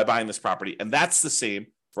by buying this property, and that's the same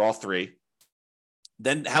for all three.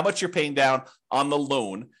 Then how much you're paying down on the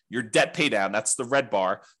loan, your debt pay down, that's the red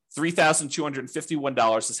bar,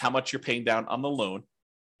 $3,251 is how much you're paying down on the loan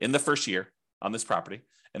in the first year on this property,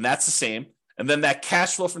 and that's the same. And then that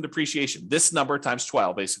cash flow from depreciation, this number times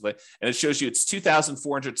 12, basically, and it shows you it's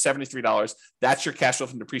 $2,473. That's your cash flow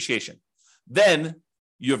from depreciation. Then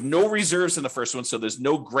you have no reserves in the first one, so there's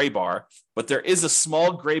no gray bar, but there is a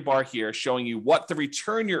small gray bar here showing you what the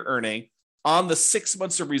return you're earning on the 6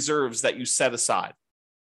 months of reserves that you set aside.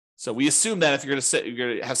 So we assume that if you're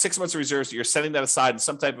going to have 6 months of reserves, you're setting that aside in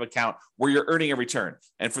some type of account where you're earning a return.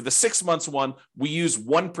 And for the 6 months one, we use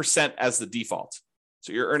 1% as the default.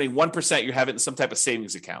 So you're earning 1%, you have it in some type of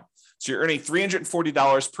savings account. So you're earning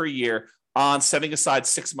 $340 per year on setting aside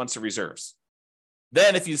 6 months of reserves.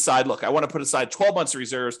 Then if you decide, look, I want to put aside 12 months of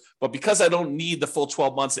reserves, but because I don't need the full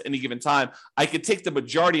 12 months at any given time, I can take the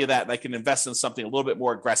majority of that and I can invest in something a little bit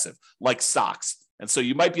more aggressive, like stocks. And so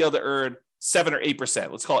you might be able to earn 7 or 8%.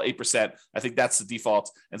 Let's call it 8%. I think that's the default.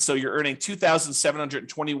 And so you're earning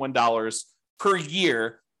 $2,721 per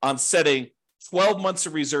year on setting 12 months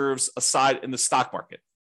of reserves aside in the stock market.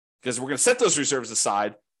 Because we're going to set those reserves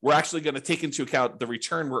aside, we're actually going to take into account the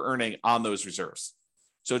return we're earning on those reserves.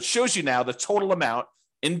 So it shows you now the total amount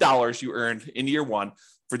in dollars you earned in year one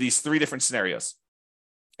for these three different scenarios.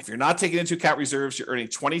 If you're not taking into account reserves, you're earning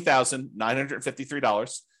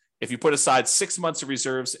 $20,953. If you put aside 6 months of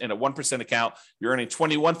reserves in a 1% account, you're earning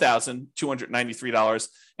 $21,293.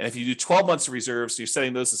 And if you do 12 months of reserves, so you're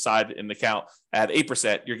setting those aside in the account at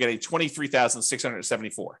 8%, you're getting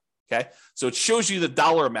 $23,674. Okay. So it shows you the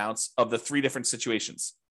dollar amounts of the three different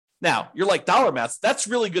situations. Now, you're like, dollar amounts, that's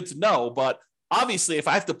really good to know, but Obviously, if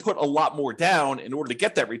I have to put a lot more down in order to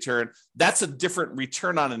get that return, that's a different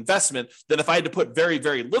return on investment than if I had to put very,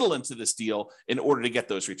 very little into this deal in order to get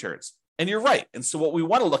those returns. And you're right. And so what we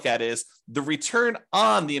want to look at is the return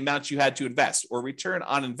on the amount you had to invest, or return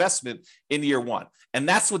on investment in year one. And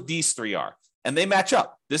that's what these three are. And they match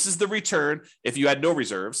up. This is the return if you had no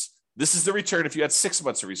reserves. This is the return if you had 6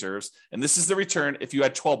 months of reserves. And this is the return if you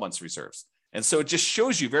had 12 months of reserves. And so it just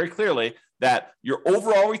shows you very clearly that your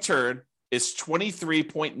overall return is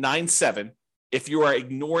 23.97 if you are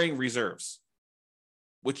ignoring reserves,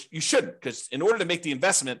 which you shouldn't, because in order to make the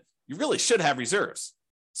investment, you really should have reserves.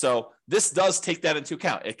 So this does take that into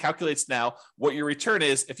account. It calculates now what your return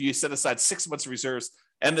is if you set aside 6 months of reserves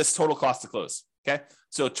and this total cost to close. Okay.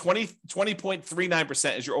 So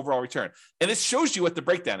 20.39% is your overall return. And it shows you what the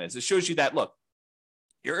breakdown is. It shows you that, look,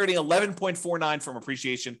 you're earning 11.49 from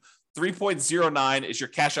appreciation. 3.09 is your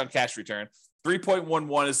cash on cash return.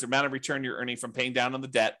 3.11 is the amount of return you're earning from paying down on the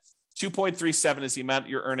debt. 2.37 is the amount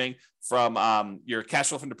you're earning from your cash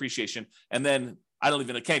flow from depreciation. And then I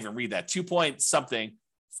can't even read that. 2 point something,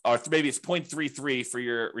 or maybe it's 0.33 for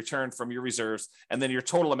your return from your reserves. And then your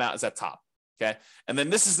total amount is at top. Okay. And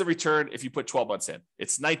then this is the return if you put 12 months in.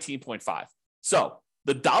 It's 19.5. So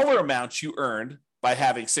the dollar amount you earned by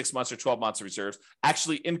having 6 months or 12 months of reserves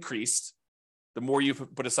actually increased the more you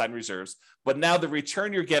put aside in reserves. But now the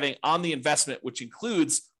return you're getting on the investment, which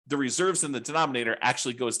includes the reserves in the denominator,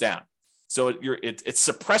 actually goes down. So it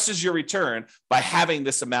suppresses your return by having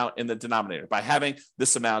this amount in the denominator, by having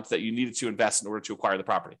this amount that you needed to invest in order to acquire the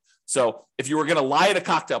property. So if you were going to lie at a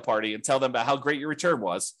cocktail party and tell them about how great your return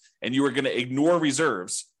was, and you were going to ignore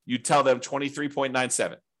reserves, you'd tell them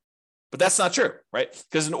 23.97. But that's not true, right?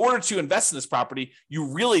 Because in order to invest in this property,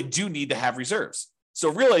 you really do need to have reserves. So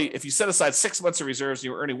really, if you set aside 6 months of reserves and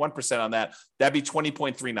you were earning 1% on that, that'd be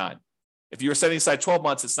 20.39. If you were setting aside 12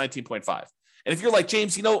 months, it's 19.5. And if you're like,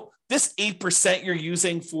 James, this 8% you're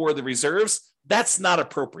using for the reserves, that's not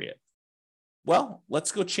appropriate. Well,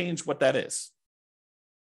 let's go change what that is.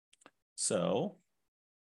 So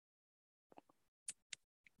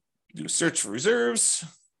do a search for reserves.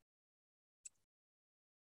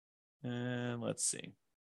 And let's see.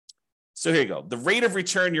 So here you go. The rate of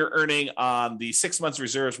return you're earning on the 6 months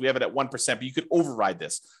reserves, we have it at 1%, but you could override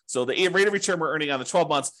this. So the rate of return we're earning on the 12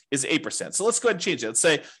 months is 8%. So let's go ahead and change it. Let's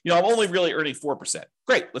say, I'm only really earning 4%.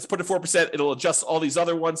 Great. Let's put it 4%. It'll adjust all these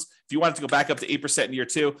other ones. If you want it to go back up to 8% in year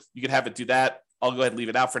two, you can have it do that. I'll go ahead and leave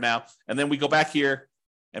it out for now. And then we go back here,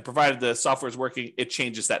 and provided the software is working, it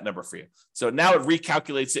changes that number for you. So now it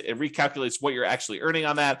recalculates it. It recalculates what you're actually earning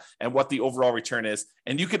on that and what the overall return is.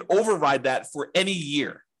 And you can override that for any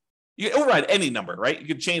year. You can override any number, right? You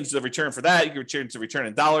can change the return for that. You can change the return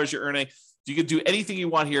in dollars you're earning. You can do anything you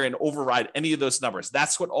want here and override any of those numbers.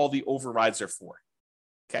 That's what all the overrides are for.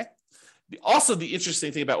 Okay. Also, the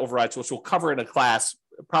interesting thing about overrides, which we'll cover in a class,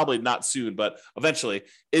 probably not soon, but eventually,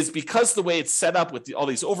 is because the way it's set up with all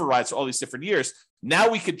these overrides for all these different years, now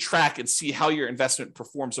we could track and see how your investment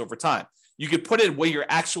performs over time. You could put in what your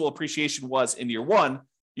actual appreciation was in year one.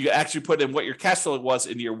 You actually put in what your cash flow was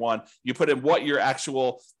in year one. You put in what your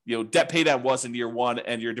actual debt pay down was in year one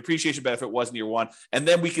and your depreciation benefit was in year one. And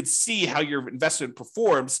then we could see how your investment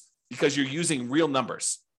performs because you're using real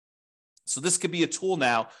numbers. So this could be a tool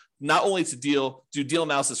now, not only to do deal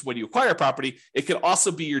analysis when you acquire a property, it could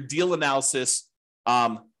also be your deal analysis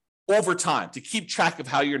over time to keep track of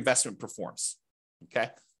how your investment performs. Okay.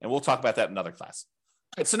 And we'll talk about that in another class.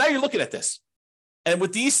 All right, so now you're looking at this. And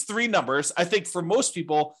with these three numbers, I think for most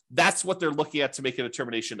people, that's what they're looking at to make a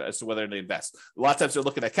determination as to whether they invest. A lot of times they're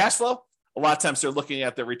looking at cash flow. A lot of times they're looking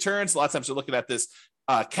at their returns. A lot of times they're looking at this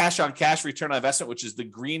cash on cash return on investment, which is the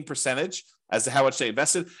green percentage as to how much they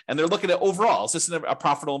invested. And they're looking at overall, is this a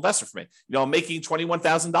profitable investment for me? I'm making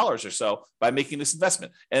 $21,000 or so by making this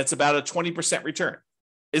investment. And it's about a 20% return.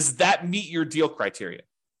 Does that meet your deal criteria?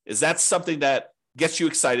 Is that something that gets you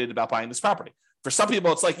excited about buying this property? For some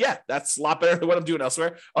people, it's like, yeah, that's a lot better than what I'm doing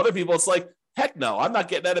elsewhere. Other people, it's like, heck no, I'm not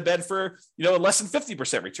getting out of bed for, less than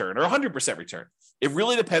 50% return or 100% return. It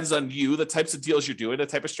really depends on you, the types of deals you're doing, the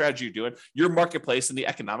type of strategy you're doing, your marketplace, and the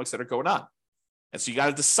economics that are going on. And so you got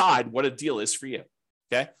to decide what a deal is for you.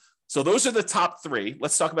 Okay. So those are the top three.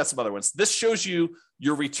 Let's talk about some other ones. This shows you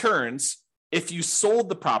your returns if you sold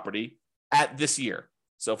the property at this year.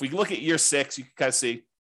 So if we look at year 6, you can kind of see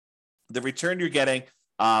the return you're getting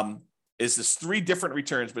is this 3 different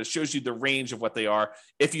returns, but it shows you the range of what they are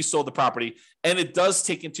if you sold the property. And it does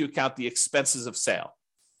take into account the expenses of sale.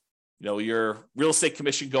 Your real estate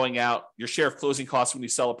commission going out, your share of closing costs when you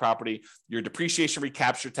sell a property, your depreciation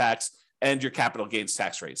recapture tax, and your capital gains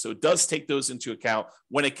tax rate. So it does take those into account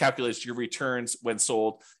when it calculates your returns when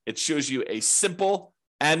sold. It shows you a simple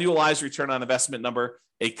annualized return on investment number,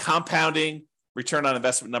 a compounding return on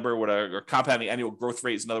investment number, or compounding annual growth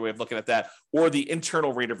rate is another way of looking at that, or the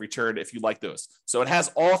internal rate of return if you like those. So it has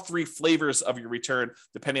all three flavors of your return,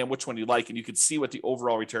 depending on which one you like, and you can see what the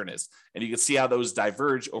overall return is. And you can see how those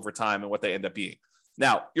diverge over time and what they end up being.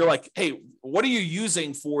 Now, you're like, hey, what are you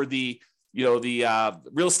using for the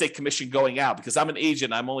real estate commission going out? Because I'm an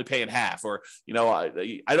agent, I'm only paying half, or,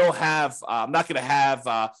 I don't have, I'm not going to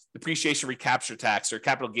have depreciation recapture tax or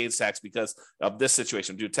capital gains tax because of this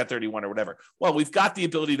situation, do 1031 or whatever. Well, we've got the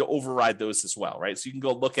ability to override those as well, right? So you can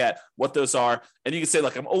go look at what those are, and you can say,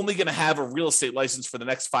 look, I'm only going to have a real estate license for the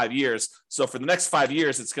next 5 years. So for the next 5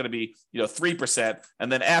 years, it's going to be, 3%. And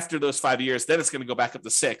then after those 5 years, then it's going to go back up to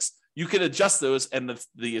 6%. You can adjust those, and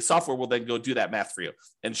the software will then go do that math for you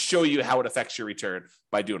and show you how it affects your return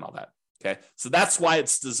by doing all that. Okay, so that's why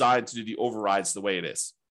it's designed to do the overrides the way it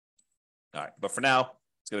is. All right, but for now,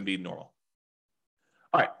 it's going to be normal.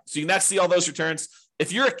 All right, so you can now see all those returns.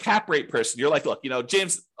 If you're a cap rate person, you're like, look,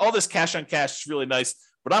 James, all this cash on cash is really nice,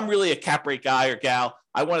 but I'm really a cap rate guy or gal.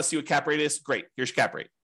 I want to see what cap rate is. Great, here's your cap rate.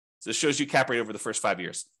 So it shows you cap rate over the first 5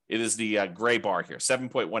 years. It is the gray bar here,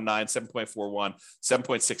 7.19, 7.41,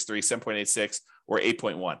 7.63, 7.86, or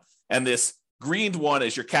 8.1. And this greened one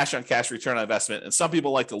is your cash on cash return on investment. And some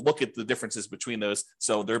people like to look at the differences between those.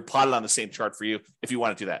 So they're plotted on the same chart for you if you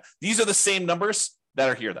want to do that. These are the same numbers that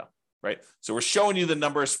are here though, right? So we're showing you the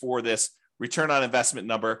numbers for this return on investment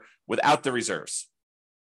number without the reserves.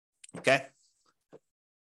 Okay.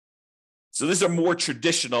 So these are more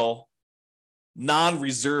traditional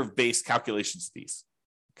non-reserve based calculations of these.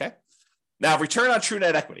 Okay. Now, return on true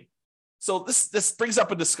net equity. So this brings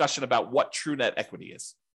up a discussion about what true net equity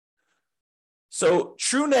is. So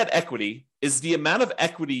true net equity is the amount of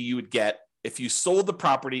equity you would get if you sold the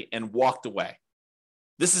property and walked away.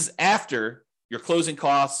 This is after your closing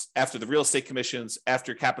costs, after the real estate commissions,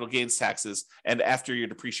 after capital gains taxes, and after your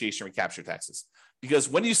depreciation recapture taxes. Because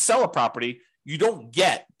when you sell a property, you don't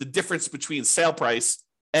get the difference between sale price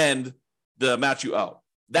and the amount you owe.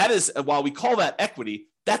 That is, while we call that equity,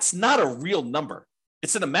 that's not a real number.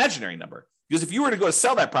 It's an imaginary number. Because if you were to go to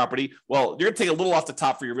sell that property, well, you're going to take a little off the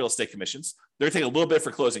top for your real estate commissions. They're going to take a little bit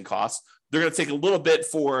for closing costs. They're going to take a little bit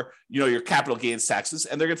for, your capital gains taxes,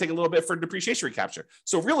 and they're going to take a little bit for depreciation recapture.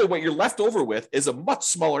 So really what you're left over with is a much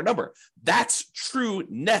smaller number. That's true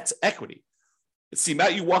net equity. It's the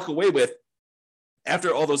amount you walk away with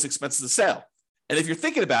after all those expenses of sale. And if you're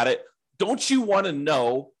thinking about it, don't you want to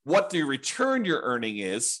know what the return you're earning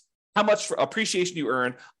is, how much appreciation you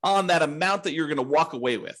earn on that amount that you're going to walk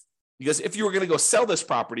away with? Because if you were going to go sell this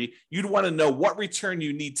property, you'd want to know what return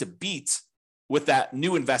you need to beat with that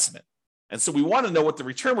new investment. And so we want to know what the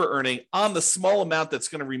return we're earning on the small amount that's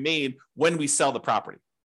going to remain when we sell the property.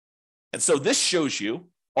 And so this shows you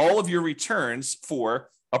all of your returns for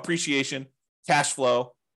appreciation, cash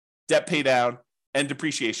flow, debt pay down, and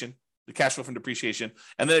depreciation, the cash flow from depreciation.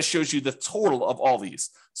 And then it shows you the total of all these.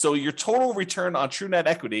 So your total return on true net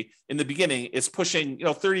equity in the beginning is pushing,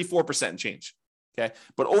 34% and change. Okay.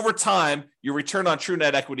 But over time, your return on true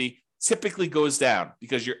net equity typically goes down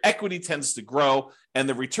because your equity tends to grow, and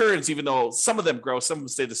the returns, even though some of them grow, some of them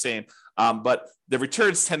stay the same, but the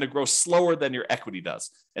returns tend to grow slower than your equity does.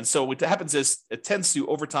 And so what happens is it tends to,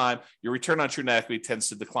 over time, your return on true net equity tends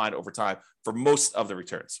to decline over time for most of the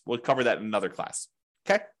returns. We'll cover that in another class.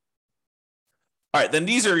 Okay. All right. Then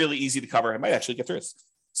these are really easy to cover. I might actually get through this.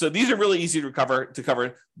 So these are really easy to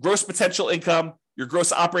cover gross potential income, your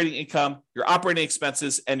gross operating income, your operating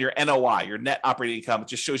expenses, and your NOI, your net operating income. It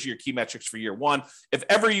just shows you your key metrics for year one. If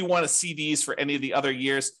ever you want to see these for any of the other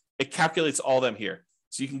years, it calculates all of them here.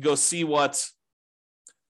 So you can go see what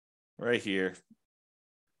right here.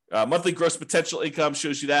 Monthly gross potential income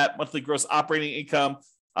shows you that. Monthly gross operating income,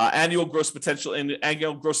 annual gross potential and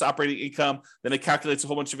annual gross operating income. Then it calculates a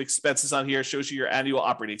whole bunch of expenses on here, shows you your annual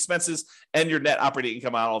operating expenses and your net operating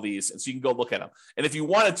income on all these. And so you can go look at them. And if you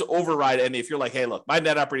wanted to override any, if you're like, hey, look, my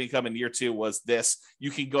net operating income in year two was this, you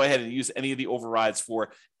can go ahead and use any of the overrides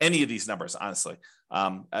for any of these numbers, honestly.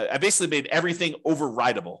 I basically made everything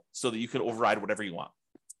overrideable so that you can override whatever you want.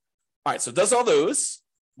 All right, so it does all those.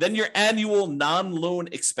 Then your annual non-loan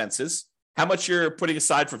expenses, how much you're putting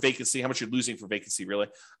aside for vacancy, how much you're losing for vacancy, really.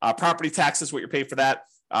 Property taxes, what you're paying for that.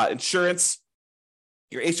 Insurance,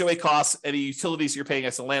 your HOA costs, any utilities you're paying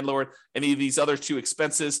as a landlord, any of these other two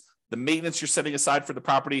expenses, the maintenance you're setting aside for the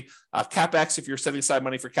property, CapEx, if you're setting aside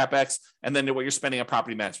money for CapEx, and then what you're spending on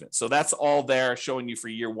property management. So that's all there showing you for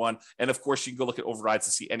year one. And of course, you can go look at overrides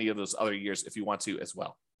to see any of those other years if you want to as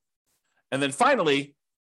well. And then finally,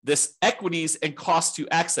 this equities and cost to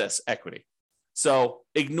access equity. So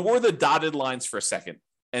ignore the dotted lines for a second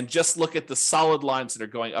and just look at the solid lines that are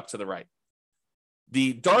going up to the right.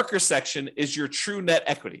 The darker section is your true net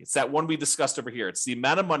equity. It's that one we discussed over here. It's the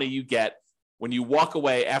amount of money you get when you walk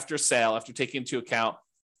away after a sale, after taking into account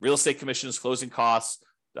real estate commissions, closing costs,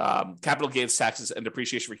 capital gains taxes, and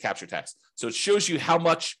depreciation recapture tax. So it shows you how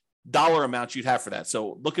much dollar amount you'd have for that.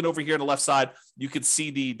 So looking over here on the left side, you can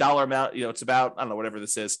see the dollar amount. It's about, I don't know, whatever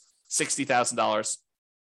this is, $60,000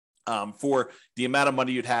 for the amount of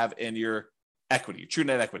money you'd have in your equity, your true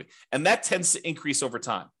net equity. And that tends to increase over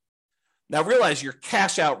time. Now realize your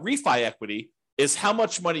cash out refi equity is how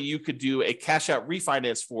much money you could do a cash out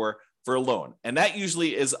refinance for a loan. And that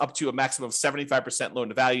usually is up to a maximum of 75% loan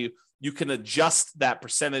to value. You can adjust that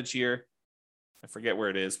percentage here. I forget where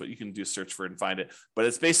it is, but you can do a search for it and find it. But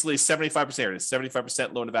it's basically 75%. It's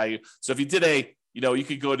 75% loan to value. So if you did you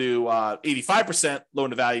could go to 85%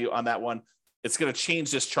 loan to value on that one. It's going to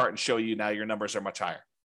change this chart and show you now your numbers are much higher.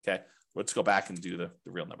 Okay. Let's go back and do the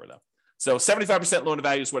real number though. So 75% loan to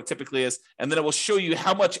value is what it typically is. And then it will show you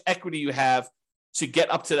how much equity you have to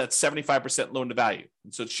get up to that 75% loan to value.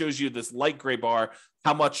 And so it shows you this light gray bar,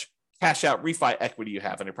 how much cash out refi equity you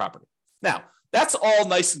have on your property. Now, that's all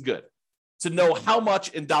nice and good to know how much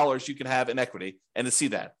in dollars you can have in equity and to see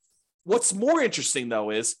that. What's more interesting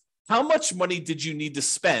though is how much money did you need to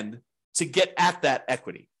spend to get at that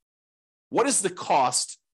equity? What is the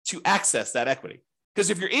cost to access that equity? Because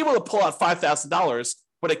if you're able to pull out $5,000,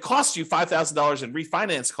 but it costs you $5,000 in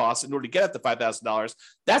refinance costs in order to get at the $5,000,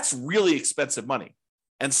 that's really expensive money.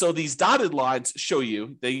 And so these dotted lines show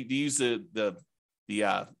you, they use the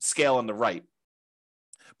scale on the right,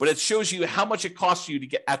 but it shows you how much it costs you to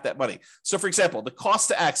get at that money. So for example, the cost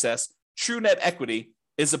to access true net equity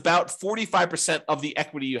is about 45% of the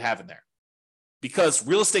equity you have in there. Because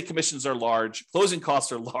real estate commissions are large, closing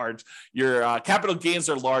costs are large, your capital gains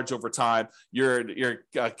are large over time, your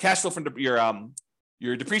cash flow from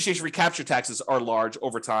your depreciation recapture taxes are large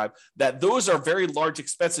over time, that those are very large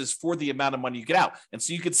expenses for the amount of money you get out. And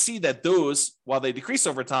so you can see that those, while they decrease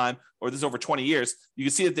over time, or this is over 20 years, you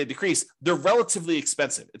can see that they decrease. They're relatively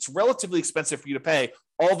expensive. It's relatively expensive for you to pay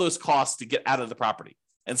all those costs to get out of the property.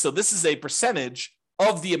 And so this is a percentage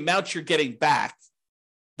of the amount you're getting back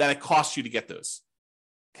that it costs you to get those.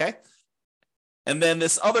 Okay. And then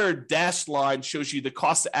this other dashed line shows you the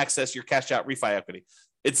cost to access your cash out refi equity.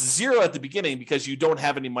 It's zero at the beginning because you don't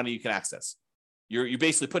have any money you can access. You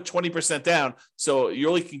basically put 20% down, so you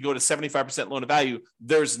only can go to 75% loan to value.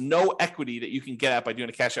 There's no equity that you can get at by doing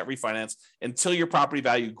a cash out refinance until your property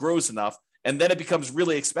value grows enough. And then it becomes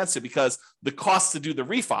really expensive because the cost to do the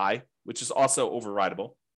refi, which is also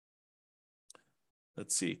overridable.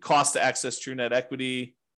 Let's see, cost to access true net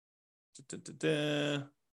equity.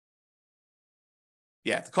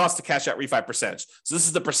 Yeah, the cost to cash out refi percentage. So this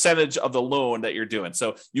is the percentage of the loan that you're doing.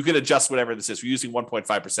 So you can adjust whatever this is. We're using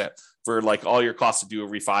 1.5% for like all your costs to do a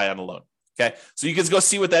refi on a loan. Okay, so you can go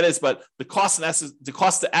see what that is, but the cost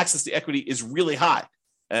to access the equity is really high.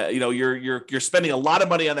 You're spending a lot of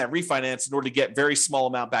money on that refinance in order to get very small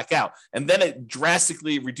amount back out, and then it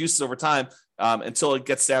drastically reduces over time until it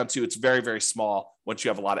gets down to it's very, very small once you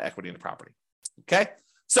have a lot of equity in the property. Okay,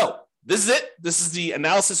 so this is it. This is the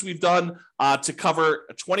analysis we've done to cover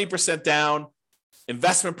a 20% down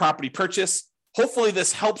investment property purchase. Hopefully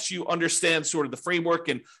this helps you understand sort of the framework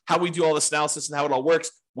and how we do all this analysis and how it all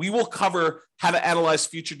works. We will cover how to analyze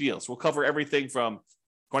future deals. We'll cover everything from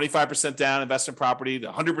 25% down investment property to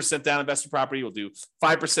 100% down investment property. We'll do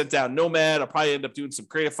 5% down Nomad. I'll probably end up doing some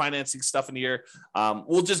creative financing stuff in here.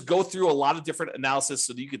 We'll just go through a lot of different analysis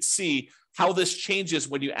so that you could see how this changes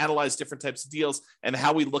when you analyze different types of deals and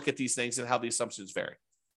how we look at these things and how the assumptions vary.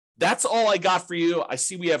 That's all I got for you. I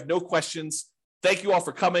see we have no questions. Thank you all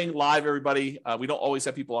for coming live, everybody. We don't always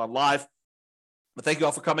have people on live, but thank you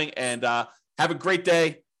all for coming and have a great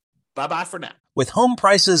day. Bye-bye for now. With home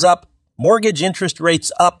prices up, mortgage interest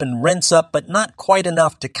rates up, and rents up, but not quite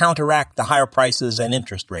enough to counteract the higher prices and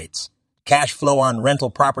interest rates. Cash flow on rental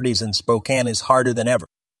properties in Spokane is harder than ever.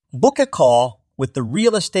 Book a call with the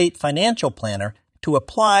Real Estate Financial Planner to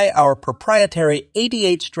apply our proprietary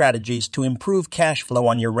 88 strategies to improve cash flow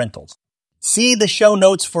on your rentals. See the show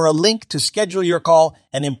notes for a link to schedule your call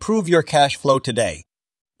and improve your cash flow today.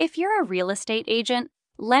 If you're a real estate agent,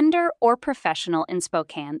 lender, or professional in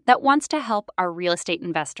Spokane that wants to help our real estate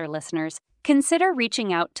investor listeners, consider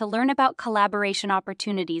reaching out to learn about collaboration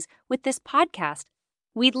opportunities with this podcast.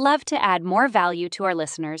 We'd love to add more value to our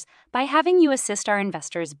listeners by having you assist our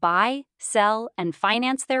investors buy, sell, and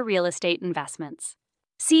finance their real estate investments.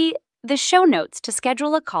 See the show notes to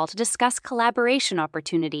schedule a call to discuss collaboration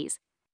opportunities.